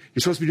bored,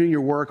 you're supposed to be doing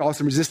your work, all of a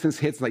sudden resistance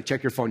hits, like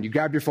check your phone. You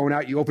grab your phone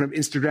out, you open up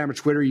Instagram or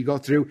Twitter, you go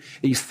through,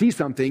 and you see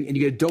something, and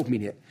you get a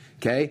dopamine hit.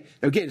 Okay?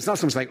 Now again, it's not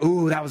so much like,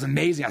 oh, that was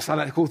amazing, I saw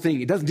that cool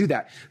thing. It doesn't do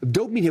that. The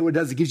dopamine hit, what it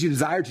does, it gives you a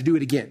desire to do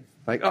it again.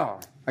 Like, oh,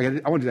 I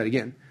want to do that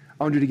again.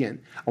 I want to do it again.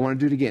 I want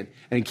to do it again.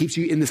 And it keeps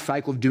you in the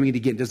cycle of doing it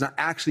again. It does not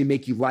actually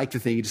make you like the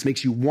thing. It just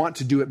makes you want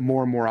to do it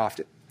more and more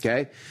often.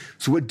 Okay?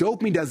 So what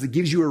dopamine does, it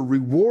gives you a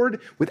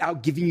reward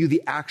without doing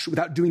the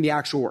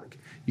actual work.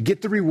 You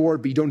get the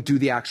reward, but you don't do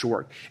the actual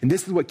work. And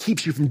this is what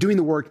keeps you from doing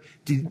the work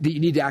that you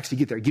need to actually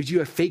get there. It gives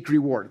you a fake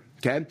reward.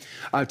 Okay?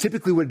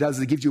 Typically what it does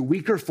is it gives you a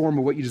weaker form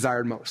of what you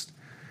desired most.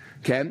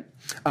 Okay?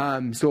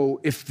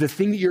 So if the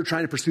thing that you're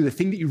trying to pursue, the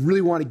thing that you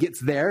really want to get's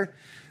there,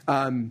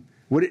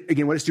 what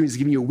it's doing is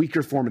giving you a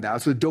weaker form of that.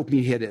 That's what a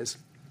dopamine hit is.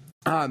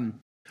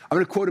 I'm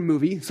going to quote a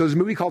movie. So there's a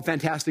movie called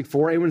Fantastic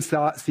Four. Anyone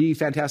see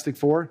Fantastic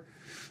Four?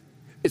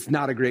 It's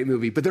not a great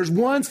movie, but there's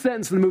one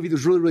sentence in the movie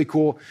that's really, really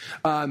cool.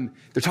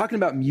 They're talking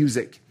about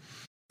music.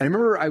 And I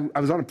remember I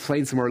was on a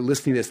plane somewhere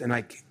listening to this, and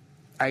I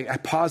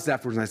paused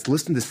afterwards and I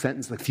listened to this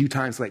sentence like a few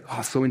times, like,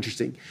 oh, so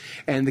interesting.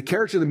 And the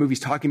character of the movie is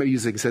talking about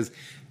music. It says,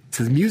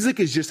 music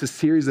is just a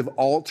series of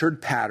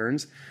altered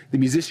patterns. The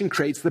musician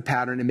creates the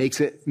pattern and makes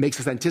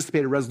us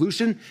anticipate a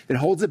resolution, then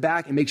holds it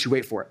back and makes you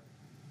wait for it.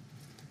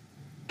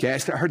 Okay, I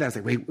heard that. I was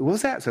like, wait, what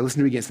was that? So I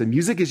listened to it again. So the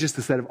music is just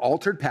a set of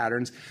altered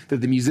patterns that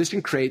the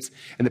musician creates,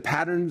 and the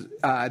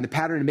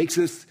pattern makes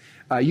us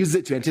uses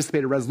it to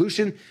anticipate a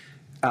resolution,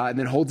 and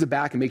then holds it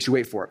back and makes you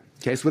wait for it.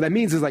 Okay, so what that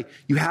means is like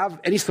you have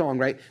any song,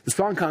 right? The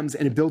song comes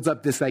and it builds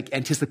up this like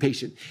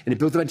anticipation, and it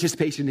builds up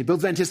anticipation, it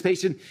builds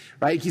anticipation,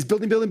 right? It keeps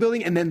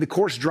building, and then the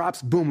chorus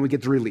drops, boom, we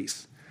get the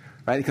release,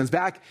 right? It comes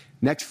back,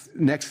 next,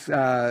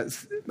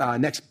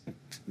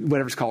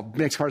 whatever it's called,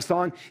 next part of the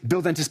song,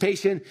 builds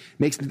anticipation,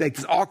 makes like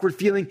this awkward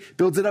feeling,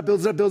 builds it up,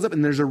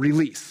 and there's a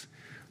release,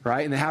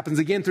 right? And it happens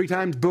again 3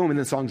 times, boom, and then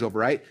the song's over,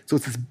 right? So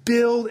it's this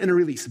build and a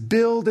release,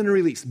 build and a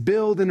release,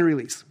 build and a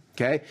release.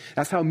 Okay?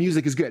 That's how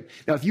music is good.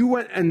 Now, if you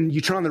went and you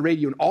turn on the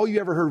radio and all you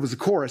ever heard was the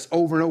chorus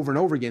over and over and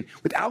over again,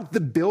 without the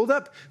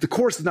buildup, the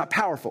chorus is not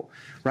powerful,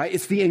 right?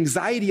 It's the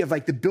anxiety of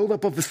like the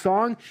buildup of the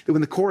song that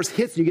when the chorus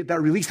hits and you get that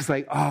release, it's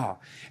like, oh,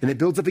 and it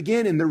builds up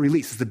again and the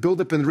release. It's the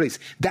buildup and the release.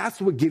 That's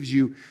what gives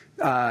you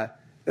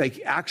like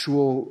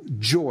actual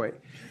joy,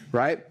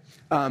 right?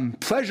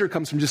 Pleasure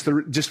comes from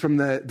just from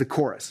the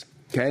chorus.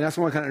 Okay? And that's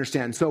what I kind of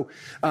understand. So,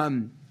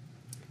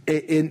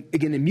 in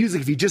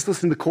music, if you just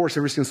listen to the chorus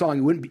every single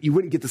song, you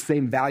wouldn't get the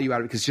same value out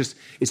of it because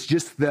it's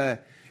just the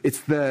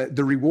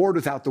reward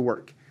without the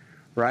work,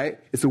 right?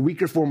 It's a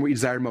weaker form of what you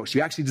desire most.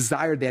 You actually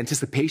desire the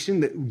anticipation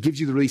that gives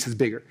you the release is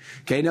bigger.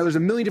 Okay, now there's a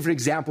million different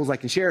examples I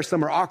can share.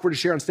 Some are awkward to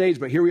share on stage,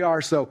 but here we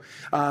are. So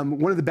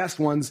one of the best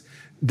ones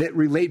that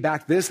relate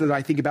back to this, that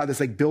I think about this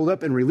like build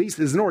up and release,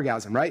 is an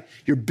orgasm, right?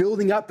 You're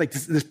building up like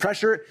this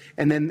pressure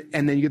and then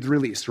you get the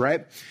release,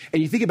 right?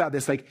 And you think about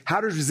this, like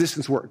how does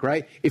resistance work,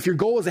 right? If your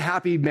goal is a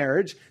happy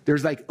marriage,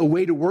 there's like a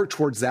way to work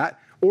towards that.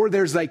 Or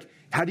there's like,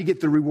 how do you get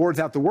the rewards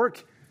without the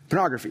work?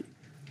 Pornography,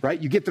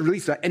 right? You get the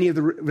release without any of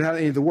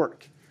the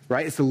work.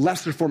 Right? It's a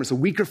lesser form. It's a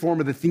weaker form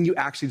of the thing you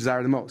actually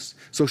desire the most.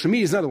 Social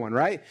media is another one,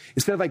 right?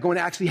 Instead of like going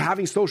to actually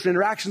having social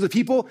interactions with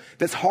people,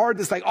 that's hard,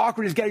 that's like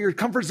awkward, just get out of your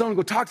comfort zone,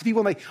 go talk to people,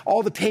 and like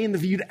all the pain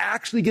for you to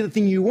actually get the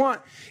thing you want.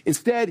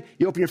 Instead,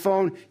 you open your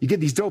phone, you get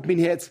these dopamine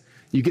hits,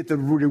 you get the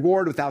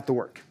reward without the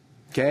work.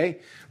 Okay?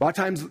 A lot of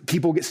times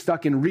people get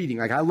stuck in reading.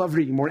 Like I love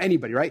reading more than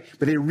anybody, right?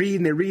 But they read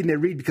and they read and they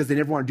read because they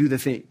never want to do the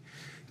thing.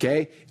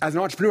 Okay? As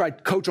an entrepreneur, I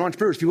coach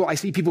entrepreneurs. I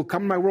see people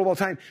come in my world all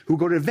the time who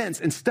go to events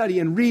and study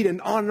and read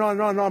and on and on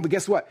and on and on. But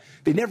guess what?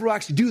 They never will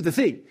actually do the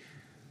thing,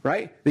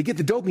 right? They get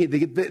the dopamine.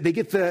 They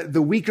get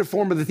the weaker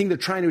form of the thing they're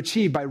trying to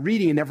achieve by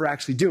reading and never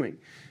actually doing.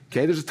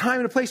 Okay? There's a time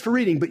and a place for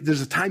reading, but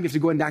there's a time you have to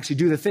go ahead and actually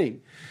do the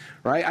thing,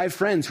 right? I have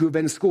friends who have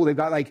been in school. They've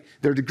got like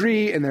their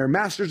degree and their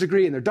master's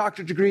degree and their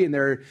doctorate degree and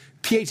their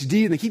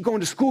PhD, and they keep going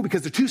to school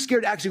because they're too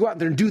scared to actually go out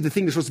there and do the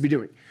thing they're supposed to be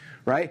doing,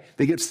 right?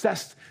 They get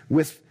obsessed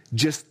with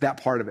just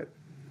that part of it.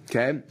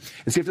 Okay? And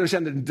so you have to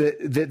understand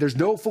that there's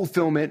no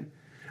fulfillment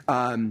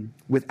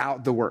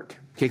without the work.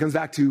 Okay? It comes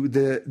back to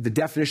the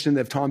definition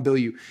of Tom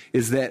Bilyeu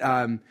is that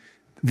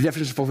the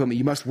definition of fulfillment,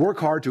 you must work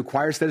hard to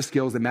acquire a set of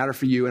skills that matter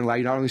for you and allow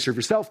you not only to serve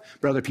yourself,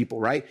 but other people,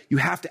 right? You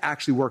have to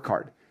actually work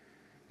hard.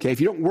 Okay? If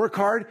you don't work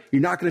hard,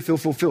 you're not going to feel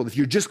fulfilled. If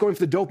you're just going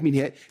for the dopamine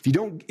hit,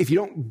 if you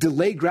don't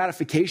delay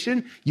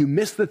gratification, you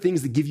miss the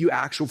things that give you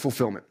actual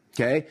fulfillment.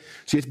 Okay?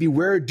 So you have to be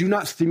aware, do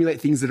not stimulate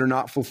things that are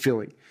not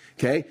fulfilling.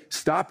 Okay?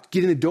 Stop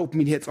getting the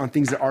dopamine hits on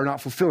things that are not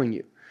fulfilling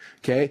you.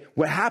 Okay?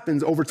 What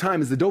happens over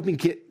time is the dopamine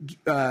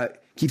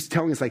keeps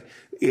telling us, like,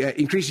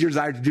 increases your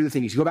desire to do the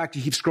thing. You go back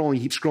to keep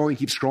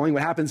scrolling.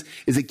 What happens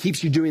is it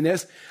keeps you doing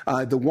this.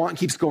 The want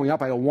keeps going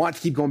up. I want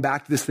to keep going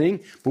back to this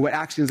thing. But what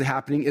actually is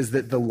happening is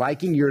that the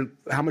liking,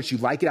 how much you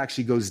like it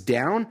actually goes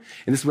down.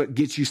 And this is what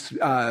gets you,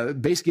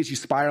 basically gets you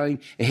spiraling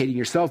and hating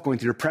yourself, going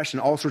through depression,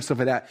 all sorts of stuff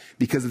like that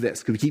because of this.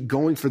 Because we keep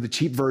going for the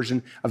cheap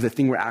version of the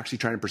thing we're actually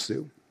trying to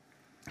pursue.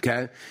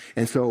 Okay.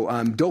 And so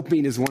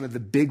dopamine is one of the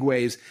big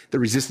ways that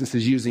resistance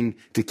is using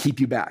to keep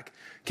you back.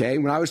 Okay.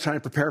 When I was trying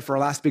to prepare for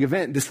our last big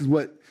event, this is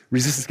what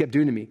resistance kept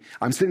doing to me.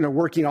 I'm sitting there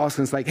working, all of a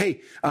sudden it's like,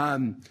 hey,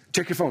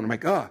 check your phone. I'm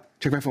like,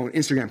 check my phone,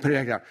 Instagram, put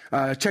it back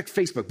down. Check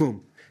Facebook,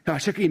 boom.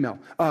 Check your email.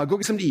 Go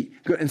get something to eat.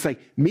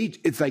 And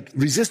it's like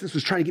resistance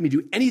was trying to get me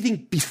to do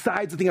anything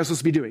besides the thing I was supposed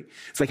to be doing.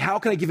 It's like, how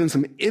can I give him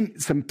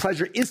some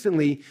pleasure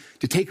instantly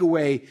to take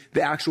away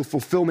the actual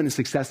fulfillment and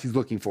success he's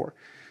looking for?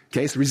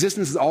 Okay, so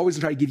resistance is always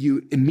trying to give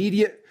you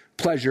immediate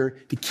pleasure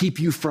to keep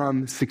you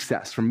from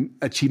success, from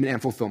achievement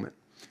and fulfillment.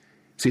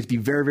 So you have to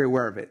be very, very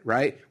aware of it,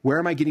 right? Where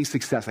am I getting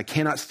success? I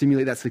cannot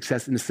stimulate that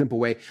success in a simple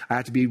way. I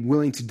have to be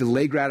willing to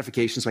delay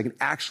gratification so I can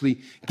actually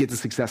get the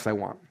success I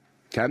want.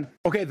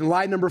 Okay, the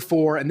lie number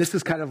 4, and this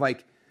is kind of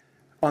like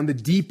on the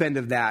deep end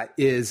of that,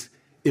 is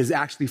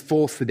actually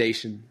full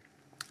sedation.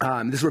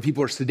 This is where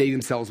people are sedating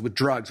themselves with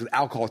drugs, with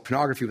alcohol, with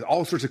pornography, with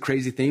all sorts of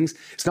crazy things.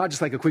 It's not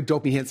just like a quick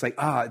dopamine hit.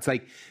 It's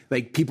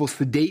like people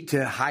sedate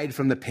to hide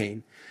from the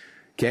pain.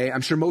 Okay,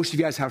 I'm sure most of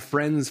you guys have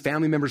friends,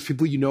 family members,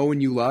 people you know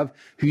and you love,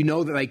 who you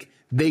know that like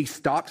they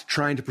stopped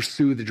trying to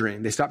pursue the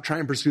dream. They stopped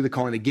trying to pursue the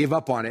calling. They gave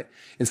up on it.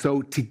 And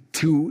so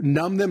to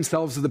numb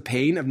themselves of the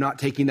pain of not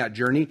taking that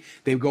journey,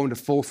 they go into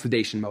full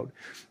sedation mode,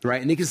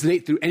 right? And they can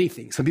sedate through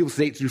anything. Some people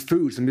sedate through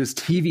food. Some people it's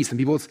TV. Some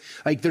people it's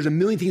like there's a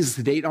million things to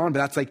sedate on, but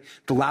that's like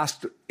the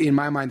last, in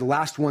my mind, the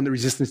last one that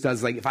resistance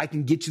does. Like if I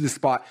can get you to the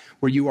spot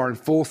where you are in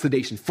full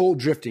sedation, full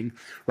drifting,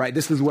 right?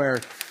 This is where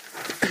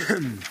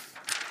when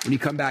you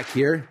come back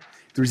here,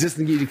 the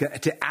resistance you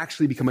to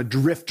actually become a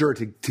drifter,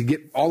 to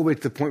get all the way to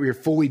the point where you're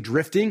fully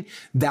drifting,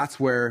 that's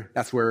where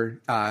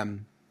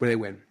they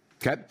win.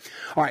 Okay?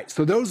 All right,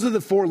 so those are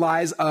the 4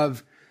 lies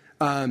of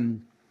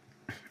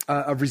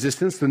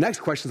resistance. The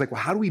next question is like,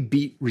 well, how do we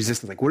beat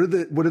resistance? Like, what are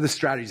the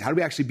strategies? How do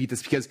we actually beat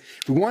this? Because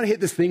if we want to hit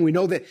this thing, we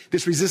know that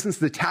this resistance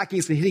is attacking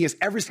us and hitting us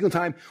every single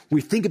time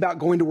we think about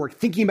going to work,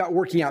 thinking about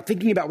working out,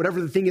 thinking about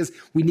whatever the thing is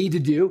we need to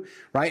do,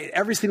 right?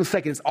 Every single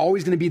second, it's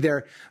always going to be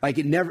there. Like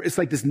it's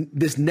like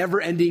this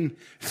never ending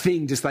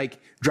thing, just like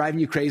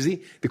driving you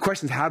crazy. The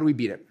question is, how do we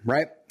beat it,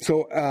 right?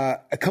 So,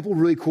 a couple of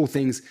really cool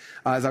things,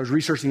 as I was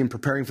researching and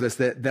preparing for this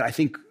that I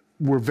think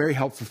were very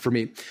helpful for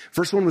me.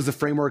 First one was the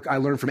framework I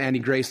learned from Annie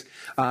Grace.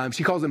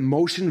 She calls it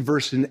motion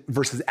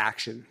versus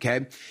action, okay?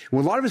 And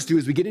what a lot of us do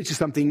is we get into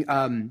something,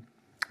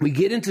 we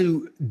get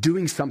into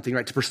doing something,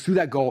 right, to pursue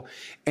that goal,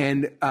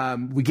 and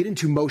we get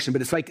into motion,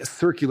 but it's like a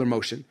circular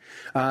motion.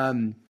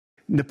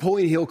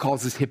 Napoleon Hill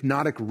calls this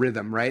hypnotic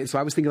rhythm, right? So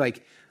I was thinking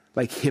like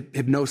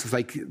hypnosis,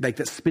 like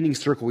that spinning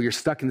circle where you're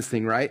stuck in this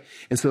thing, right?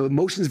 And so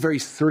motion is very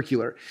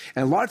circular.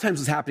 And a lot of times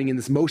what's happening in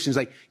this motion is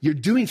like you're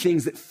doing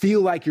things that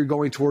feel like you're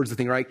going towards the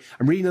thing, right?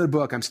 I'm reading another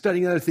book, I'm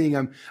studying another thing,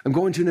 I'm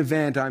going to an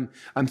event, I'm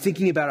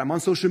thinking about it, I'm on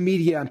social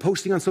media, I'm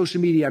posting on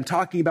social media, I'm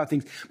talking about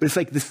things, but it's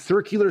like this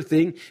circular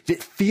thing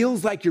that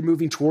feels like you're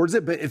moving towards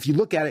it, but if you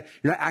look at it,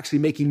 you're not actually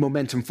making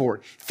momentum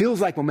forward. It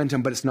feels like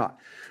momentum, but it's not,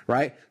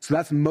 right? So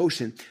that's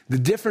motion. The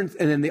difference,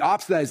 and then the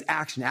opposite of that is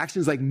action. Action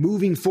is like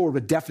moving forward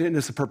with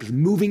definiteness of purpose,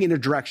 moving in a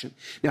direction.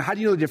 Now, how do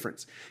you know the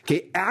difference?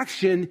 Okay,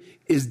 action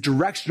is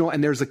directional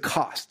and there's a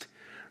cost,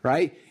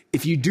 right?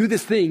 If you do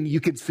this thing, you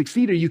could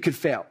succeed or you could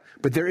fail,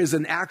 but there is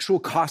an actual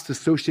cost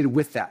associated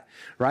with that,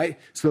 right?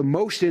 So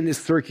motion is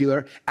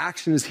circular,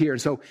 action is here.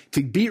 And so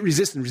to beat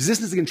resistance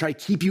is going to try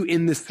to keep you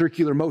in this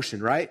circular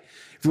motion, right?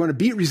 If you want to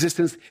beat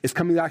resistance, it's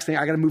coming back saying,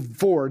 I got to move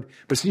forward.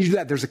 But as soon as you do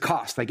that, there's a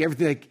cost. Like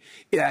everything, like,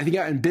 yeah, I think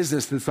in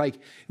business, it's like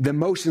the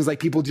motion is like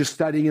people just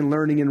studying and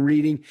learning and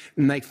reading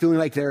and like feeling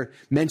like they're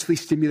mentally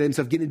stimulating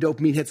themselves, getting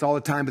dopamine hits all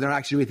the time, but they're not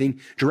actually doing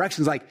anything.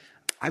 Direction's like,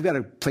 I've got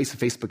to place a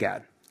Facebook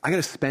ad. I got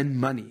to spend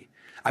money.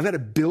 I've got to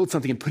build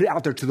something and put it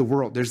out there to the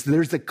world. There's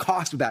the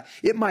cost of that.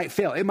 It might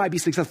fail. It might be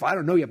successful. I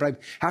don't know yet, but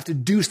I have to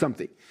do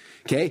something.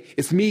 Okay?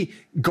 It's me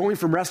going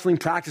from wrestling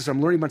practice,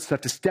 I'm learning a bunch of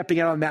stuff, to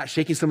stepping out on the mat,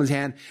 shaking someone's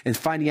hand, and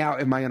finding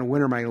out, am I going to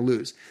win or am I going to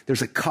lose?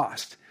 There's a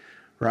cost,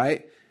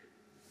 right?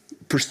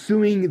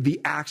 Pursuing the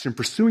action,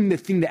 pursuing the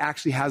thing that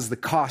actually has the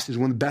cost is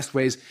one of the best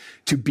ways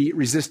to beat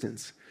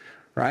resistance,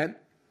 right?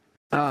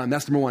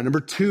 That's number 1. Number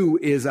 2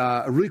 is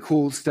a really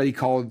cool study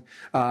called,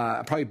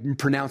 I probably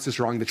pronounced this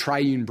wrong, the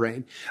triune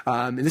brain.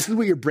 And this is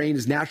what your brain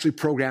is naturally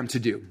programmed to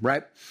do,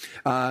 right?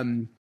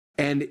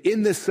 And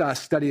in this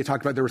study I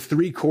talked about, there were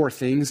 3 core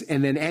things,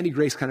 and then Andy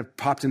Grace kind of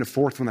popped in a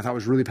 4th one I thought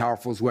was really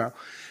powerful as well.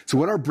 So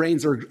what our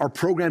brains are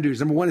programmed to do is,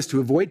 number 1 is to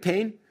avoid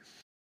pain.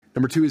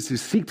 Number 2 is to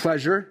seek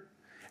pleasure.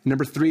 And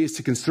number 3 is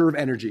to conserve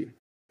energy.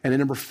 And then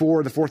number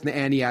 4, the 4th in the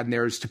Andy had in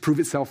there, is to prove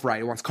itself right.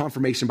 It wants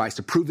confirmation bias,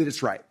 to prove that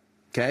it's right.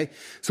 Okay?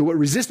 So what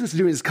resistance is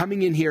doing is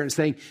coming in here and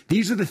saying,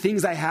 these are the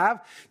things I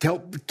have to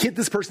help get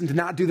this person to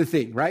not do the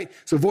thing, right?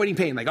 So avoiding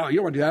pain, like, oh, you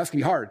don't want to do that, that's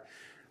going to be hard,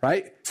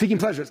 right? Seeking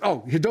pleasure,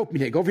 oh, your dopamine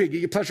hit, go over here, get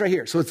your pleasure right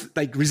here. So it's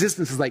like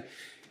resistance is like,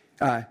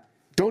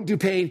 don't do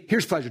pain,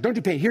 here's pleasure. Don't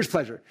do pain, here's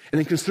pleasure. And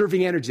then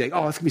conserving energy, like,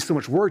 oh, it's going to be so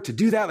much work to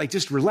do that. Like,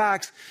 just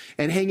relax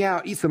and hang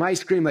out, eat some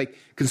ice cream, like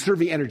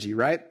conserving energy,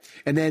 right?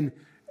 And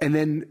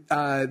then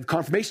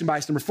confirmation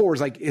bias number 4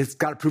 is like, it's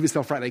got to prove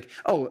itself right. Like,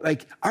 oh,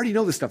 like, I already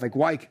know this stuff. Like,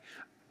 why?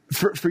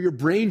 For your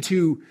brain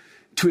to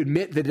to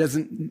admit that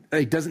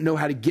it doesn't know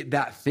how to get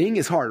that thing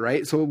is hard,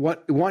 right? So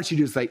what it wants you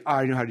to do is like, oh,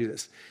 I know how to do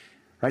this.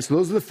 Right? So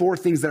those are the four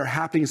things that are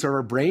happening inside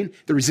our brain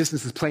that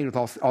resistance is playing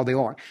with all day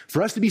long.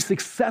 For us to be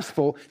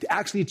successful, to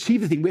actually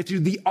achieve the thing, we have to do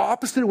the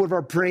opposite of what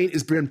our brain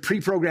has been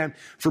pre-programmed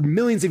for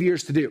millions of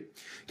years to do.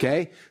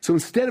 Okay? So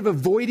instead of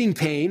avoiding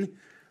pain,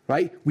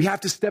 right, we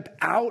have to step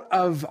out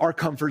of our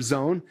comfort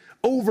zone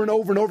over and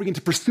over and over again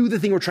to pursue the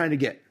thing we're trying to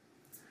get.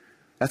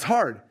 That's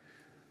hard,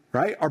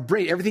 right? Our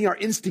brain, everything our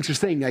instincts are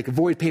saying, like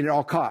avoid pain at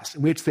all costs.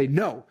 And we have to say,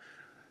 no,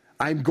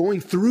 I'm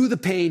going through the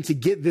pain to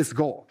get this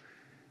goal.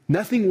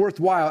 Nothing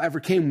worthwhile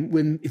ever came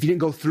if you didn't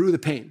go through the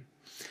pain.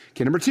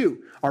 Okay, number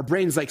two, our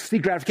brain's like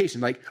seek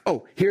gratification. Like,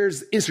 oh,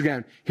 here's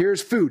Instagram,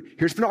 here's food,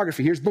 here's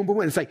pornography, here's boom, boom,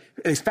 boom. And it's like,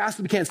 as fast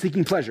as we can,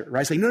 seeking pleasure,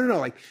 right? It's like, no.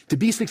 Like, to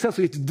be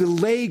successful, you have to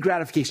delay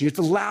gratification. You have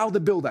to allow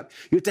the buildup.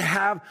 You have to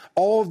have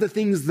all of the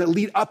things that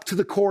lead up to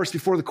the course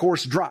before the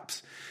course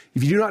drops.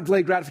 If you do not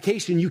delay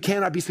gratification, you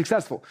cannot be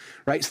successful,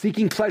 right?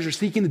 Seeking pleasure,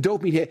 seeking the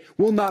dopamine hit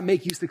will not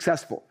make you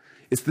successful.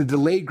 It's the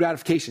delayed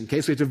gratification,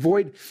 okay? So we have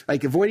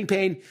to avoiding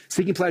pain,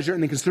 seeking pleasure,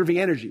 and then conserving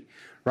energy,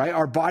 right?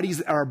 Our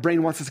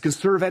brain wants us to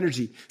conserve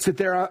energy. Sit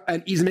there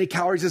and eat as many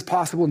calories as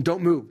possible and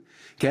don't move,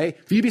 okay?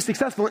 For you to be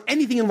successful in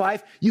anything in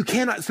life, you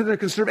cannot sit there and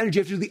conserve energy.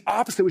 You have to do the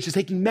opposite, which is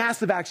taking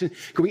massive action,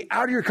 going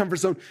out of your comfort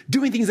zone,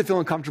 doing things that feel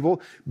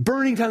uncomfortable,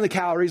 burning tons of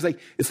calories. Like,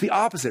 it's the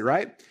opposite,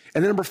 right?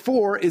 And then number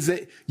four is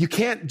that you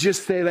can't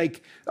just say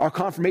like our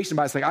confirmation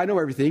bias, like I know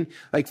everything.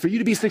 Like for you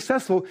to be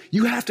successful,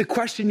 you have to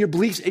question your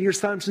beliefs and your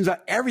assumptions about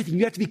everything.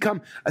 You have to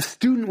become a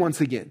student once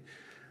again,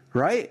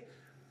 right?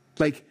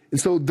 Like, and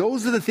so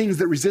those are the things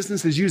that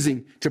resistance is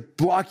using to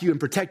block you and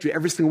protect you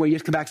every single way. You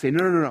have to come back and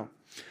say, no.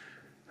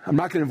 I'm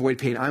not going to avoid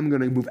pain. I'm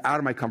going to move out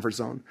of my comfort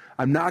zone.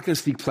 I'm not going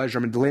to seek pleasure.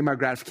 I'm going to delay my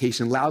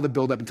gratification, allow the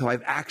buildup until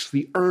I've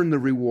actually earned the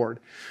reward.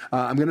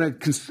 I'm not going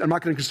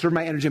to conserve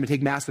my energy. I'm going to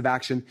take massive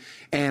action,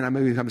 and I'm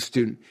going to become a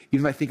student.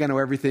 Even if I think I know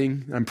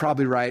everything, and I'm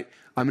probably right,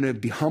 I'm going to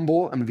be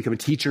humble. I'm going to become a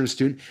teacher and a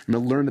student. I'm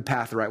going to learn the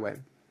path the right way.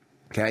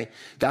 Okay?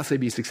 That's how you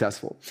be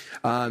successful.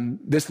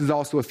 This is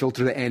also a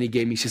filter that Annie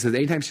gave me. She says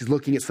anytime she's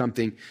looking at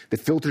something, the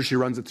filter she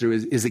runs it through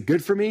is it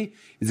good for me?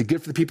 Is it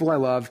good for the people I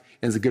love?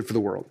 And is it good for the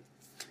world?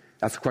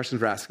 That's the question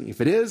we're asking. If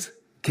it is,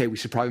 okay, we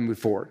should probably move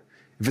forward.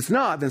 If it's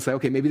not, then say,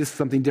 okay, maybe this is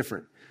something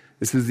different.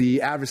 This is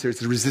the adversary, it's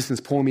the resistance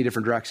pulling me a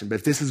different direction. But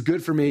if this is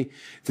good for me,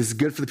 if this is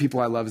good for the people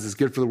I love, if this is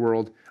good for the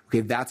world,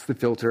 okay, that's the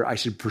filter. I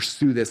should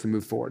pursue this and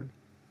move forward.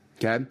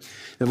 Okay?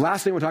 The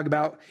last thing we'll talk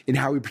about in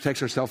how we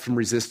protect ourselves from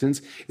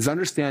resistance is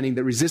understanding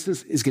that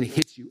resistance is going to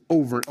hit you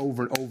over and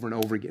over and over and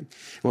over again.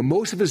 What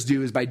most of us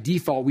do is by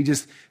default, we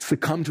just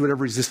succumb to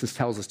whatever resistance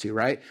tells us to,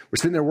 right? We're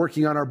sitting there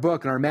working on our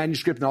book and our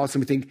manuscript, and all of a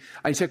sudden we think,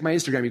 I check my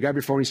Instagram. You grab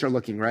your phone and you start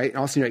looking, right? And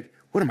all of a sudden you're like,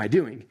 what am I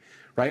doing?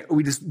 Right?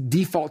 We just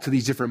default to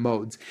these different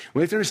modes.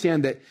 We have to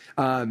understand that,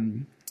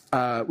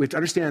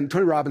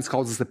 Tony Robbins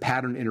calls this the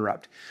pattern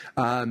interrupt.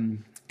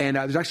 And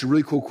there's actually a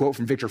really cool quote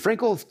from Viktor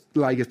Frankl.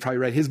 Like, you've probably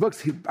read his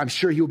books. I'm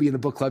sure he will be in the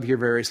book club here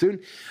very soon.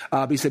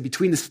 But he said,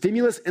 between the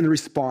stimulus and the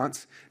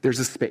response, there's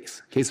a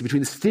space. Okay, so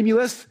between the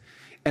stimulus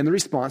and the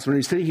response, when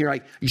you're sitting here,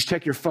 like, you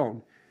check your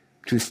phone.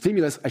 Between the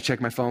stimulus, I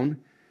check my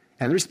phone.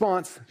 And the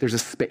response, there's a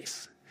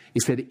space. He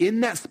said, in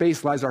that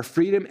space lies our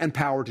freedom and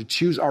power to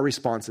choose our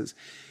responses.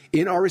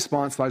 In our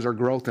response lies our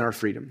growth and our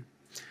freedom.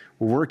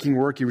 We're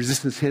working,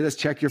 resistance hit us,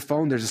 check your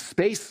phone. There's a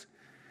space.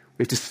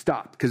 We have to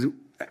stop because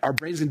our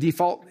brain's going to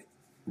default.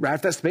 Right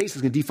after that space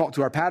is going to default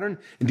to our pattern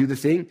and do the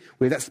thing.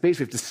 We have that space.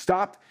 We have to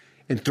stop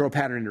and throw a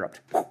pattern interrupt.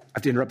 I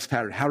have to interrupt this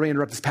pattern. How do I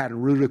interrupt this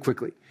pattern really, really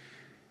quickly?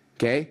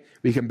 Okay?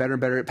 We become better and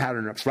better at pattern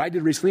interrupts. What I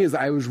did recently is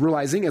I was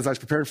realizing as I was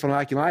preparing for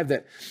Unlocking Live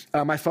that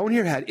my phone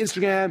here had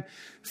Instagram,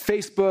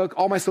 Facebook,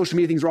 all my social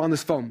media things were on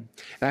this phone.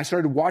 And I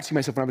started watching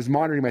myself when I was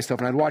monitoring myself.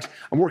 And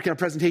I'm working on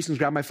presentations,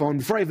 grab my phone.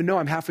 Before I even know,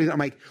 I'm halfway there. I'm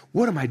like,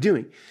 what am I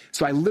doing?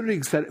 So I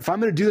literally said, if I'm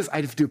going to do this, I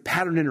have to do a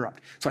pattern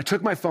interrupt. So I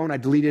took my phone, I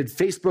deleted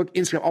Facebook,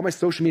 Instagram, all my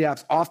social media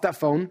apps off that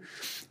phone,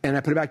 and I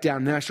put it back down.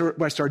 And then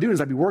what I started doing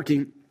is I'd be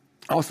working.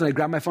 All of a sudden, I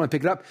grab my phone, I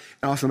pick it up,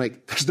 and all of a sudden, I'm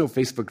like, there's no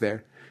Facebook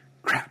there.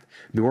 Crap.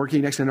 I've been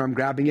working, next thing I know, I'm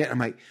grabbing it. I'm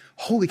like,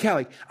 holy cow,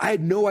 like, I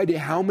had no idea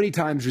how many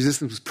times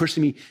resistance was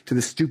pushing me to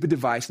this stupid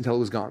device until it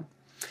was gone.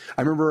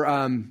 I remember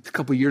a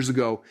couple of years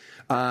ago,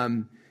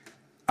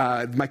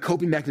 my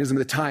coping mechanism at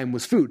the time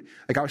was food.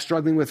 Like, I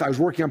was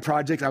working on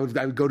projects, I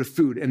would go to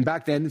food. And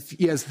back then, if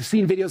you guys have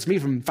seen videos of me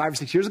from 5 or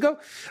 6 years ago,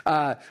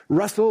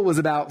 Russell was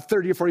about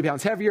 30 or 40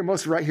 pounds heavier,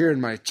 most right here in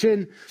my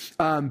chin.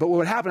 But what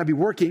would happen, I'd be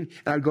working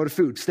and I'd go to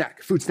food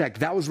snack.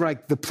 That was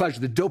like the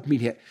pleasure, the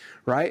dopamine hit,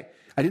 right?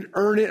 I didn't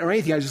earn it or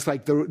anything. I was just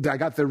like, I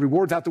got the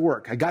rewards out the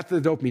work. I got the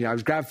dopamine. I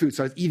was grabbing food.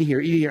 So I was eating here.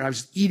 And I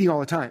was just eating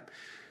all the time,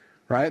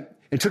 right?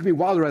 It took me a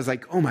while to realize,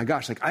 like, oh my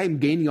gosh, like, I am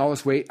gaining all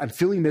this weight. I'm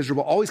feeling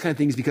miserable, all these kind of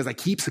things because I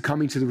keep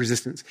succumbing to the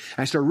resistance.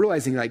 And I started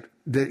realizing, like,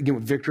 again,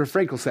 what Viktor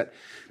Frankl said,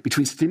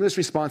 between stimulus and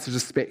response, there's a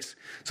space.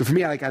 So for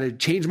me, I had to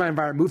change my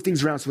environment, move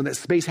things around. So when that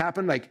space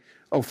happened, like,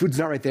 oh, food's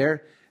not right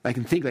there. I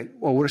can think, like,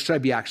 well, what should I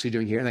be actually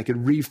doing here? And I could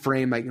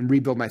reframe, like, and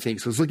rebuild my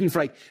things. So I was looking for,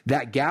 like,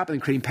 that gap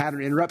and creating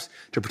pattern interrupts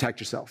to protect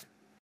yourself.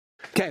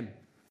 Okay,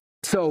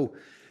 so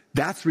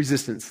That's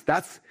resistance.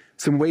 That's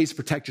some ways to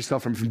protect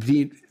yourself from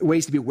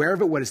ways to be aware of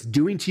it, what it's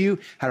doing to you,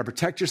 how to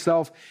protect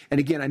yourself. And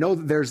again, I know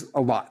that there's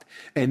a lot.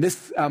 And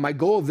this, my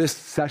goal of this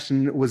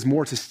session was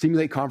more to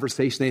stimulate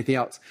conversation than anything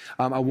else.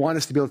 I want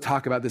us to be able to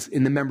talk about this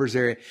in the members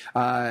area.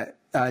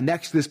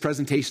 Next to this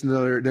presentation,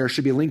 there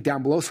should be a link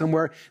down below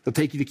somewhere. They'll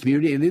take you to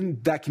community, and in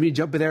that community,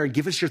 jump in there and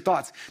give us your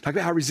thoughts. Talk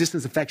about how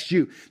resistance affects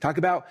you. Talk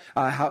about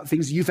how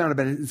things you found have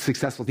been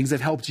successful, things that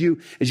have helped you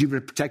as you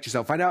protect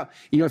yourself. Find out,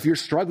 if you're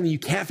struggling, you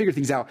can't figure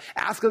things out.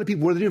 Ask other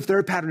people what they're doing if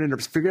they're pattern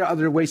interrupters. Figure out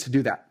other ways to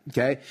do that.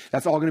 Okay,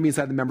 that's all going to be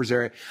inside the members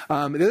area. The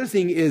other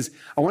thing is,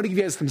 I want to give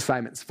you guys some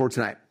assignments for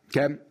tonight.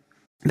 Okay.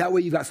 That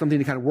way you've got something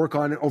to kind of work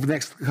on over the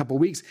next couple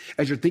of weeks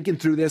as you're thinking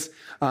through this,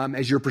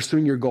 as you're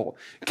pursuing your goal.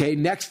 Okay,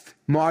 next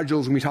modules,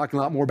 we're going to be talking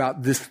a lot more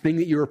about this thing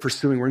that you're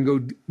pursuing. We're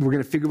going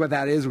to figure what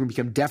that is. We're going to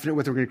become definite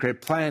with it. We're going to create a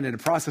plan and a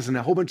process and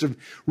a whole bunch of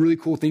really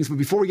cool things. But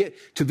before we get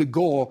to the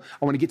goal,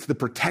 I want to get to the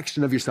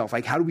protection of yourself.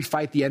 Like, how do we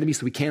fight the enemy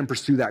so we can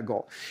pursue that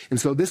goal? And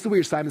so this is the way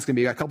your assignment's going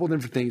to be. A couple of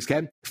different things,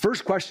 okay?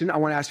 First question I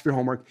want to ask for your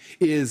homework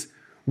is,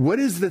 what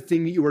is the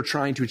thing that you are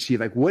trying to achieve?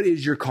 Like, what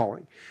is your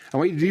calling? I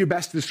want you to do your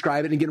best to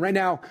describe it. And again, right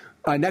now,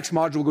 next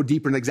module, we'll go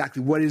deeper into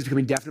exactly what is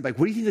becoming definite. Like,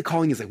 what do you think the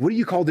calling is? Like, what are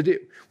you called to do?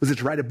 Was it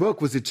to write a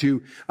book? Was it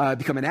to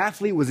become an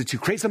athlete? Was it to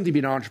create something, to be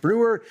an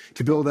entrepreneur,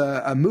 to build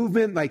a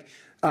movement? Like,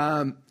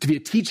 to be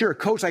a teacher, a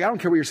coach? Like, I don't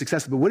care what your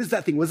success is, but what is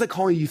that thing? What is that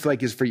calling you feel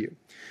like is for you?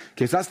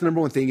 Okay, so that's the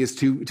number one thing, is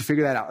to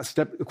figure that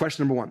out.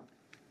 Question number one.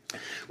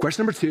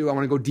 Question number two, I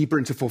want to go deeper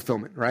into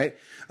fulfillment, right?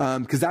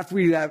 Because after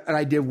we have an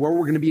idea of where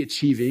we're going to be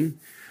achieving,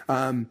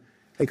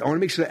 I want to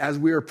make sure that as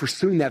we are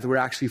pursuing that we're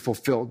actually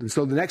fulfilled. And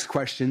so the next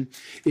question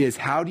is,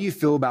 how do you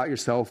feel about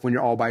yourself when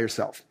you're all by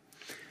yourself?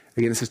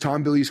 Again, this is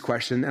Tom Bilyeu's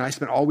question, and I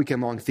spent all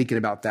weekend long thinking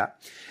about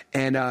that.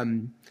 And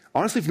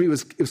honestly, for me,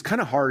 it was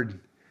kind of hard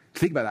to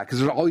think about that, because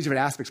there's all these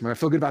different aspects. I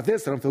feel good about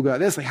this. I don't feel good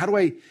about this. Like, how do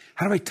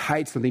I tie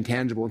it to something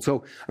tangible? And so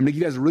I'm going to give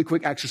you guys a really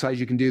quick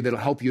exercise you can do that'll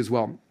help you as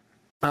well.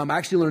 I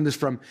actually learned this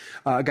from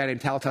a guy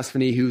named Tal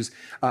Tusfany, he's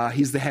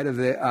the head of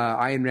the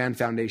Ayn Rand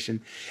Foundation.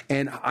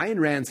 And Ayn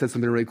Rand said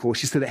something really cool.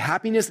 She said that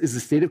happiness is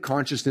a state of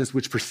consciousness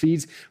which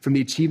proceeds from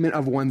the achievement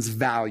of one's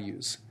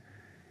values.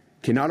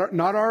 Okay, not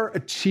our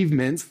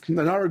achievements,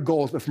 not our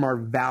goals, but from our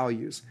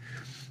values.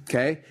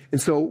 Okay? And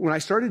so when I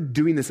started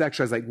doing this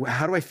exercise, like,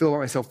 how do I feel about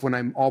myself when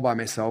I'm all by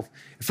myself?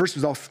 At first, it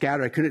was all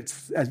scattered. I couldn't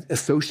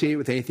associate it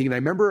with anything. And I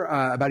remember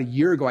about a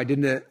year ago, I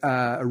did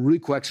a really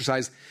cool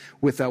exercise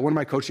with one of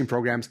my coaching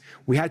programs.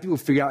 We had people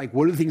figure out, like,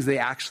 what are the things they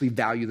actually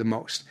value the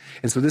most?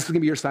 And so this is going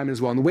to be your assignment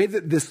as well. And the way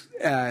that this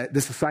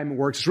assignment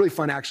works is really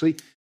fun, actually.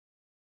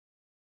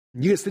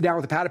 You can sit down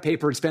with a pad of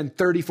paper and spend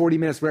 30, 40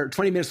 minutes,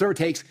 20 minutes, whatever it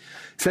takes,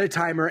 set a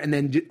timer, and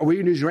then what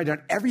you're going to do is you write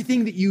down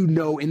everything that you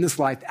know in this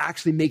life that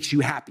actually makes you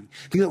happy.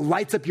 Thing that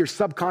lights up your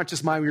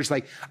subconscious mind where you're just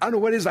like, I don't know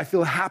what it is, I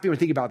feel happy when I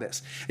think about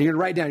this. And you're going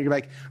to write down, you're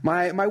like,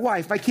 my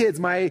wife, my kids,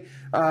 my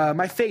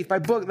faith, my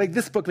book, like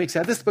this book makes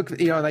sense, this book,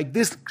 like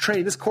this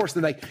training, this course,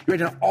 and like you write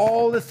down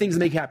all the things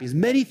that make you happy, as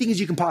many things as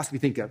you can possibly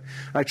think of.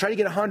 Right? Try to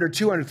get 100,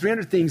 200,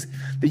 300 things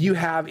that you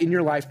have in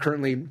your life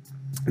currently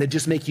that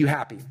just make you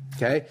happy.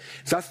 Okay?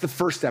 So that's the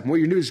first step. And what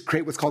you're going to do is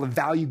create what's called a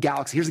value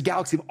galaxy. Here's a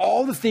galaxy of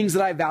all the things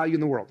that I value in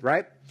the world,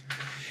 right?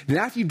 And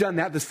after you've done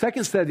that, the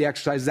second step of the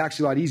exercise is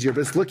actually a lot easier,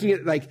 but it's looking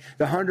at like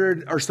the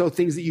 100 or so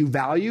things that you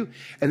value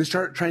and then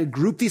start trying to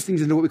group these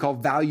things into what we call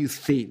value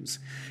themes.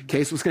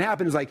 Okay? So what's going to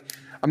happen is like,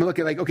 I'm going to look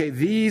at like,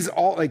 okay,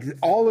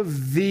 all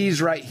of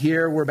these right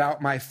here were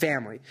about my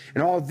family.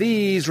 And all of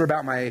these were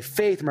about my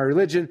faith, my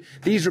religion.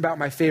 These are about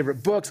my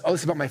favorite books. Oh,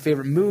 this is about my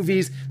favorite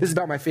movies. This is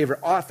about my favorite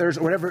authors,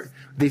 or whatever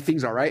the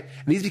things are, right?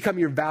 And these become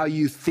your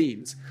value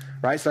themes,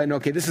 right? So I know,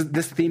 okay, this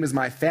theme is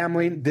my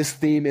family. This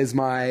theme is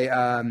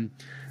my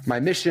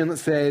mission,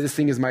 let's say. This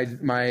thing is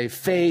my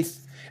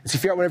faith. And so you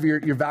figure out whatever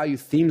your value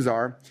themes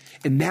are.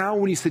 And now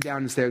when you sit down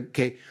and say,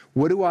 okay,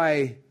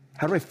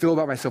 how do I feel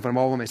about myself when I'm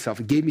all by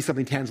myself? It gave me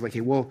something tangible. Like, hey,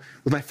 well,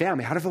 with my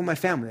family, how do I feel with my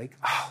family? Like,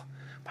 oh,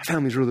 my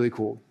family's really, really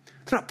cool.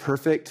 They're not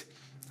perfect.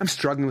 I'm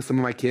struggling with some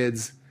of my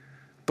kids.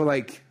 But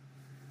like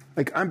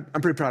I'm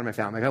pretty proud of my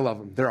family. Like, I love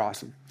them. They're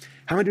awesome.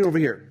 How am I doing over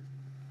here?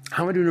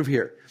 How am I doing over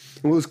here?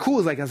 And what was cool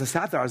is, like, as I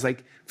sat there, I was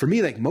like, for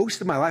me, like, most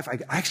of my life, I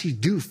actually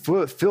do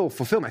feel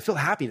fulfillment. I feel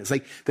happiness.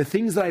 Like, the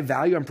things that I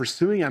value, I'm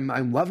pursuing,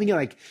 I'm loving it.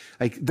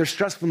 Like they're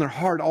stressful and they're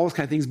hard, all those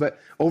kind of things. But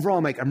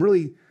overall, I'm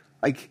really,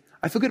 like,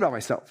 I feel good about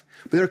myself.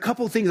 But there are a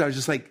couple of things I was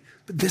just like,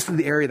 but this is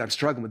the area that I'm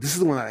struggling with. This is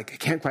the one that I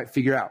can't quite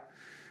figure out,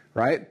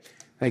 right?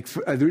 Like,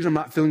 the reason I'm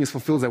not feeling as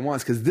fulfilled as I want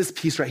is because this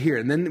piece right here.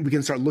 And then we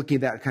can start looking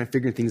at that and kind of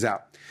figuring things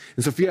out.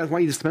 And so for you, I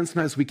want you to spend some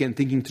time this weekend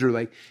thinking through,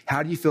 like,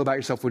 how do you feel about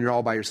yourself when you're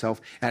all by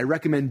yourself? And I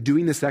recommend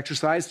doing this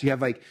exercise. So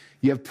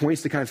you have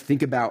points to kind of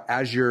think about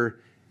as you're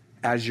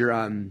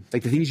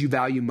like the things you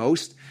value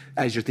most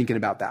as you're thinking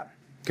about that,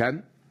 okay?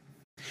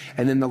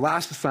 And then the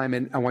last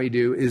assignment I want you to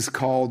do is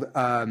called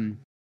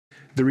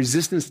the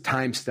resistance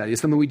time study.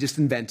 It's something we just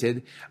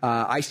invented.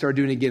 I started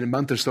doing it again a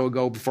month or so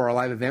ago before our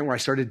live event, where I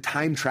started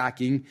time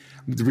tracking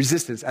the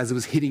resistance as it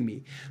was hitting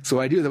me. So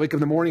what I do is I wake up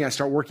in the morning, I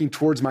start working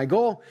towards my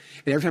goal,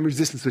 and every time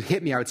resistance would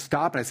hit me, I would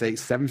stop and I'd say,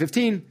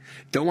 7:15,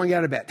 don't want to get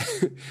out of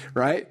bed,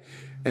 right?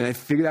 And I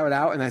figured that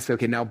out, and I said,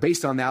 okay, now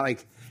based on that,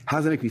 like, how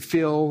does that make me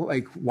feel?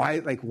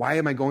 Why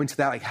am I going to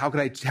that? Like, how could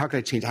I change? How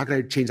could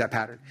I change that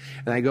pattern?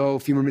 And I go a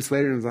few more minutes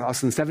later, and all of a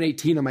sudden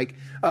 7:18, I'm like,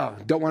 oh,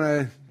 don't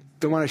want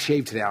to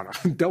shave today. I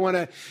don't know. Don't want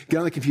to get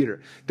on the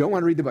computer. Don't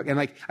want to read the book. And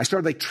like, I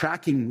started like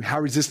tracking how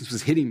resistance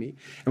was hitting me.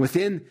 And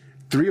within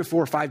 3 or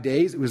 4 or 5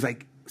 days, it was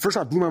like, first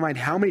off, it blew my mind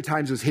how many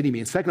times it was hitting me.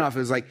 And second off, it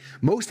was like,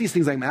 most of these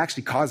things I'm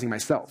actually causing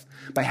myself.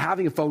 By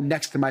having a phone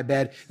next to my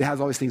bed that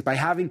has all these things, by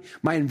having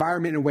my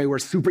environment in a way where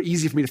it's super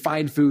easy for me to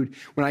find food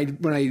when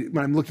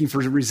I'm looking for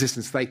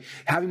resistance, like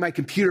having my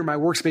computer, my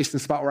workspace in a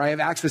spot where I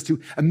have access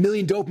to a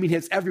million dopamine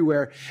hits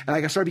everywhere. And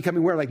like, I started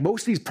becoming aware, like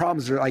most of these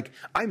problems are like,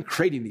 I'm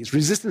creating these.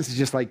 Resistance is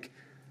just like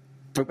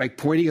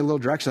pointing a little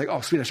direction, like,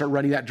 oh, sweet, I start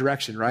running that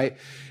direction, right?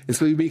 And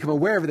so we become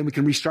aware of it, then we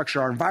can restructure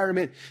our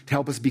environment to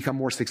help us become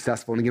more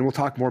successful. And again, we'll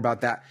talk more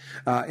about that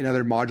in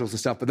other modules and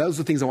stuff, but those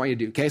are the things I want you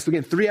to do, okay? So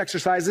again, 3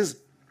 exercises.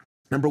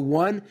 Number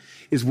 1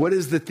 is, what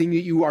is the thing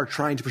that you are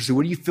trying to pursue?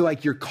 What do you feel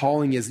like your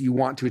calling is that you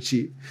want to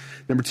achieve?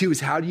 Number 2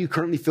 is, how do you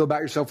currently feel about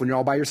yourself when you're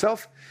all by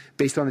yourself,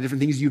 based on the different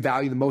things you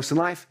value the most in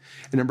life?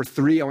 And number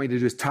 3, I want you to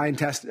do is time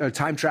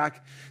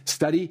track,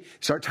 study,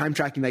 start time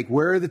tracking, like,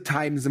 where are the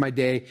times in my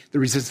day the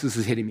resistance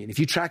is hitting me? And if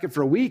you track it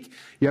for a week,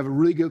 you have a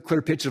really good,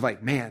 clear picture of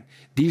like, man,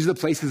 these are the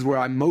places where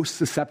I'm most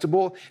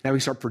susceptible. Now we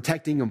start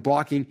protecting and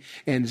blocking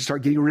and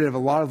start getting rid of a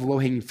lot of the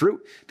low-hanging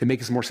fruit to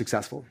make us more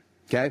successful.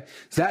 Okay,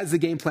 so that is the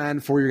game plan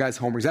for your guys'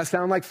 homework. Does that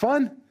sound like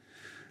fun?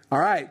 All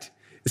right.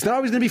 It's not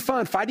always going to be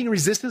fun. Fighting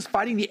resistance,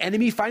 fighting the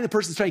enemy, fighting the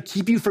person that's trying to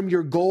keep you from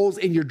your goals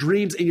and your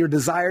dreams and your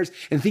desires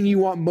and the thing you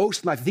want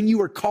most in life, the thing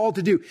you are called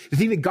to do, the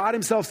thing that God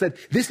himself said,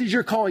 this is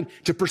your calling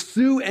to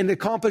pursue and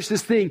accomplish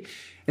this thing.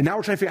 And now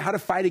we're trying to figure out how to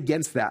fight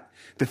against that,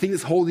 the thing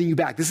that's holding you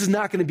back. This is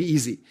not going to be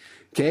easy.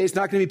 Okay, it's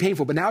not going to be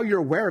painful, but now you're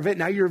aware of it.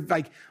 Now you're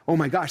like, oh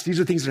my gosh, these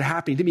are things that are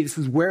happening to me. This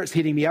is where it's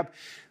hitting me up,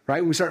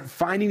 right? When we start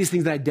finding these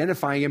things and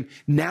identifying them,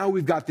 now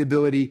we've got the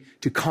ability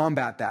to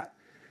combat that.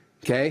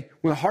 Okay,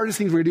 one of the hardest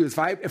things we're gonna do is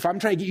if I'm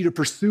trying to get you to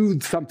pursue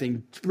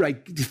something,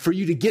 right, for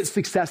you to get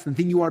success, the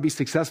thing you want to be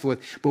successful with,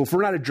 but if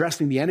we're not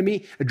addressing the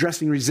enemy,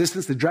 addressing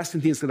resistance,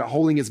 addressing things that are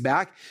holding us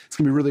back, it's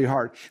gonna be really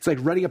hard. It's like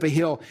running up a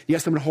hill. You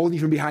have someone holding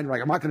you from behind. You're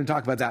like, I'm not gonna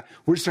talk about that.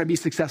 We're just trying to be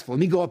successful. Let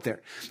me go up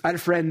there. I had a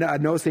friend,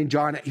 Noah St.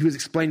 John. He was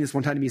explaining this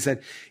one time to me.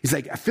 He's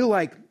like, I feel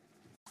like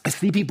I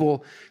see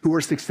people who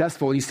are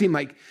successful, and you see them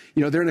like,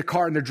 they're in a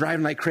car and they're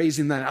driving like crazy,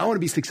 and then I want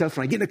to be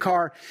successful. And I get in a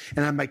car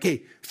and I'm like,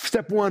 hey,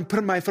 step 1,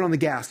 put my foot on the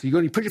gas. So you go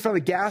and you put your foot on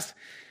the gas,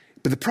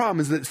 but the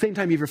problem is that at the same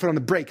time you have your foot on the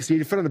brake. So you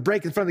have your foot on the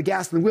brake in front of the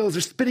gas, and the wheels are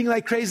spinning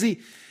like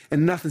crazy,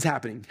 and nothing's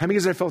happening. How many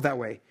of you guys have felt that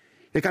way?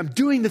 Like, I'm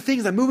doing the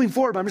things, I'm moving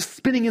forward, but I'm just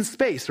spinning in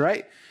space,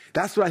 right?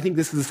 That's what I think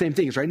this is the same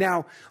thing. Is right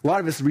now, a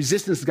lot of us,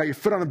 resistance has got your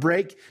foot on the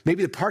brake.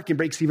 Maybe the parking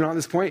brake's even on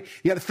this point.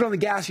 You got the foot on the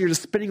gas, you're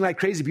just spinning like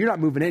crazy, but you're not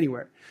moving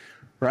anywhere.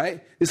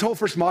 Right? This whole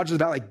first module is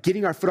about like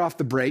getting our foot off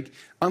the brake,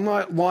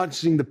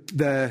 launching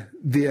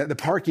the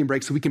parking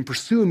brake so we can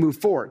pursue and move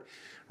forward.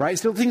 Right?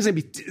 Still things are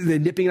going to be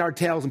nipping at our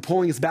tails and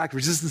pulling us back.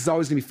 Resistance is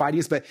always going to be fighting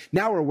us, but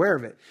now we're aware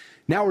of it.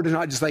 Now we're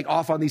not just like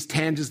off on these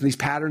tangents and these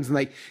patterns and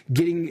like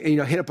getting,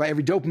 hit up by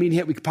every dopamine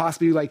hit we could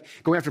possibly do, like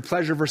going after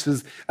pleasure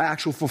versus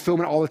actual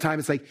fulfillment all the time.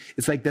 It's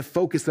like the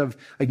focus of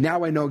like,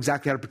 now I know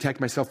exactly how to protect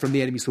myself from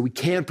the enemy so we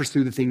can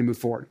pursue the thing to move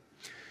forward.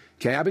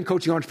 Okay, I've been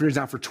coaching entrepreneurs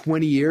now for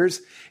 20 years,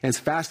 and it's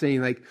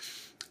fascinating. Like,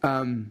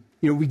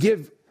 we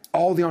give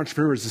all the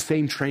entrepreneurs the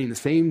same training, the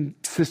same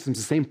systems,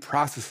 the same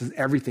processes,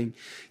 everything.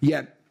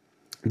 Yet,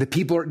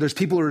 there's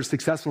people who are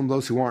successful and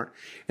those who aren't.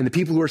 And the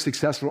people who are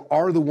successful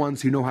are the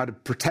ones who know how to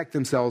protect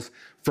themselves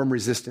from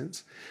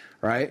resistance,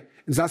 right?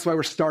 And so that's why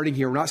we're starting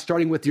here. We're not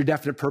starting with your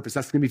definite purpose.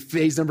 That's going to be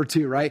phase number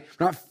 2, right?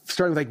 We're not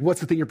starting with like, what's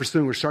the thing you're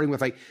pursuing? We're starting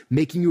with like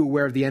making you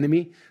aware of the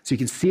enemy so you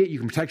can see it, you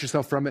can protect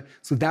yourself from it.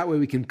 So that way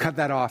we can cut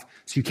that off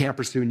so you can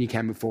pursue and you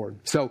can move forward.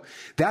 So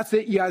that's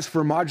it, you guys,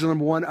 for module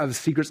number 1 of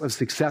Secrets of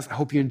Success. I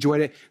hope you enjoyed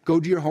it. Go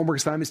do your homework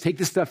assignments. Take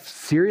this stuff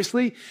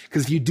seriously,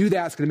 because if you do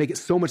that, it's going to make it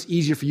so much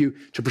easier for you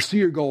to pursue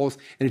your goals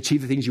and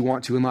achieve the things you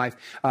want to in life.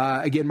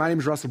 Again, my name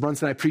is Russell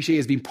Brunson. I appreciate you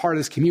as being part of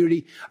this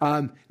community.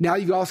 Now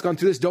you've also gone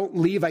through this, don't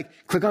leave. Like,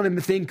 click on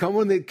the thing, come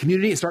on the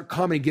community and start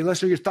commenting. Let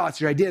us know your thoughts,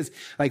 your ideas.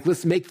 Like,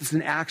 let's make this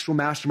an actual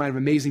mastermind of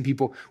amazing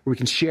people where we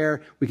can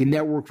share, we can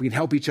network, we can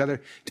help each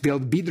other to be able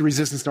to beat the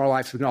resistance in our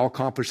life so we can all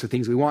accomplish the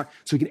things we want,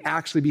 so we can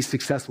actually be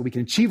successful. We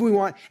can achieve what we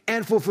want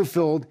and feel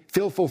fulfilled,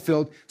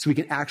 so we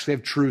can actually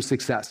have true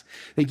success.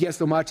 Thank you guys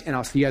so much, and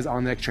I'll see you guys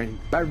on the next training.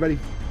 Bye,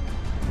 everybody.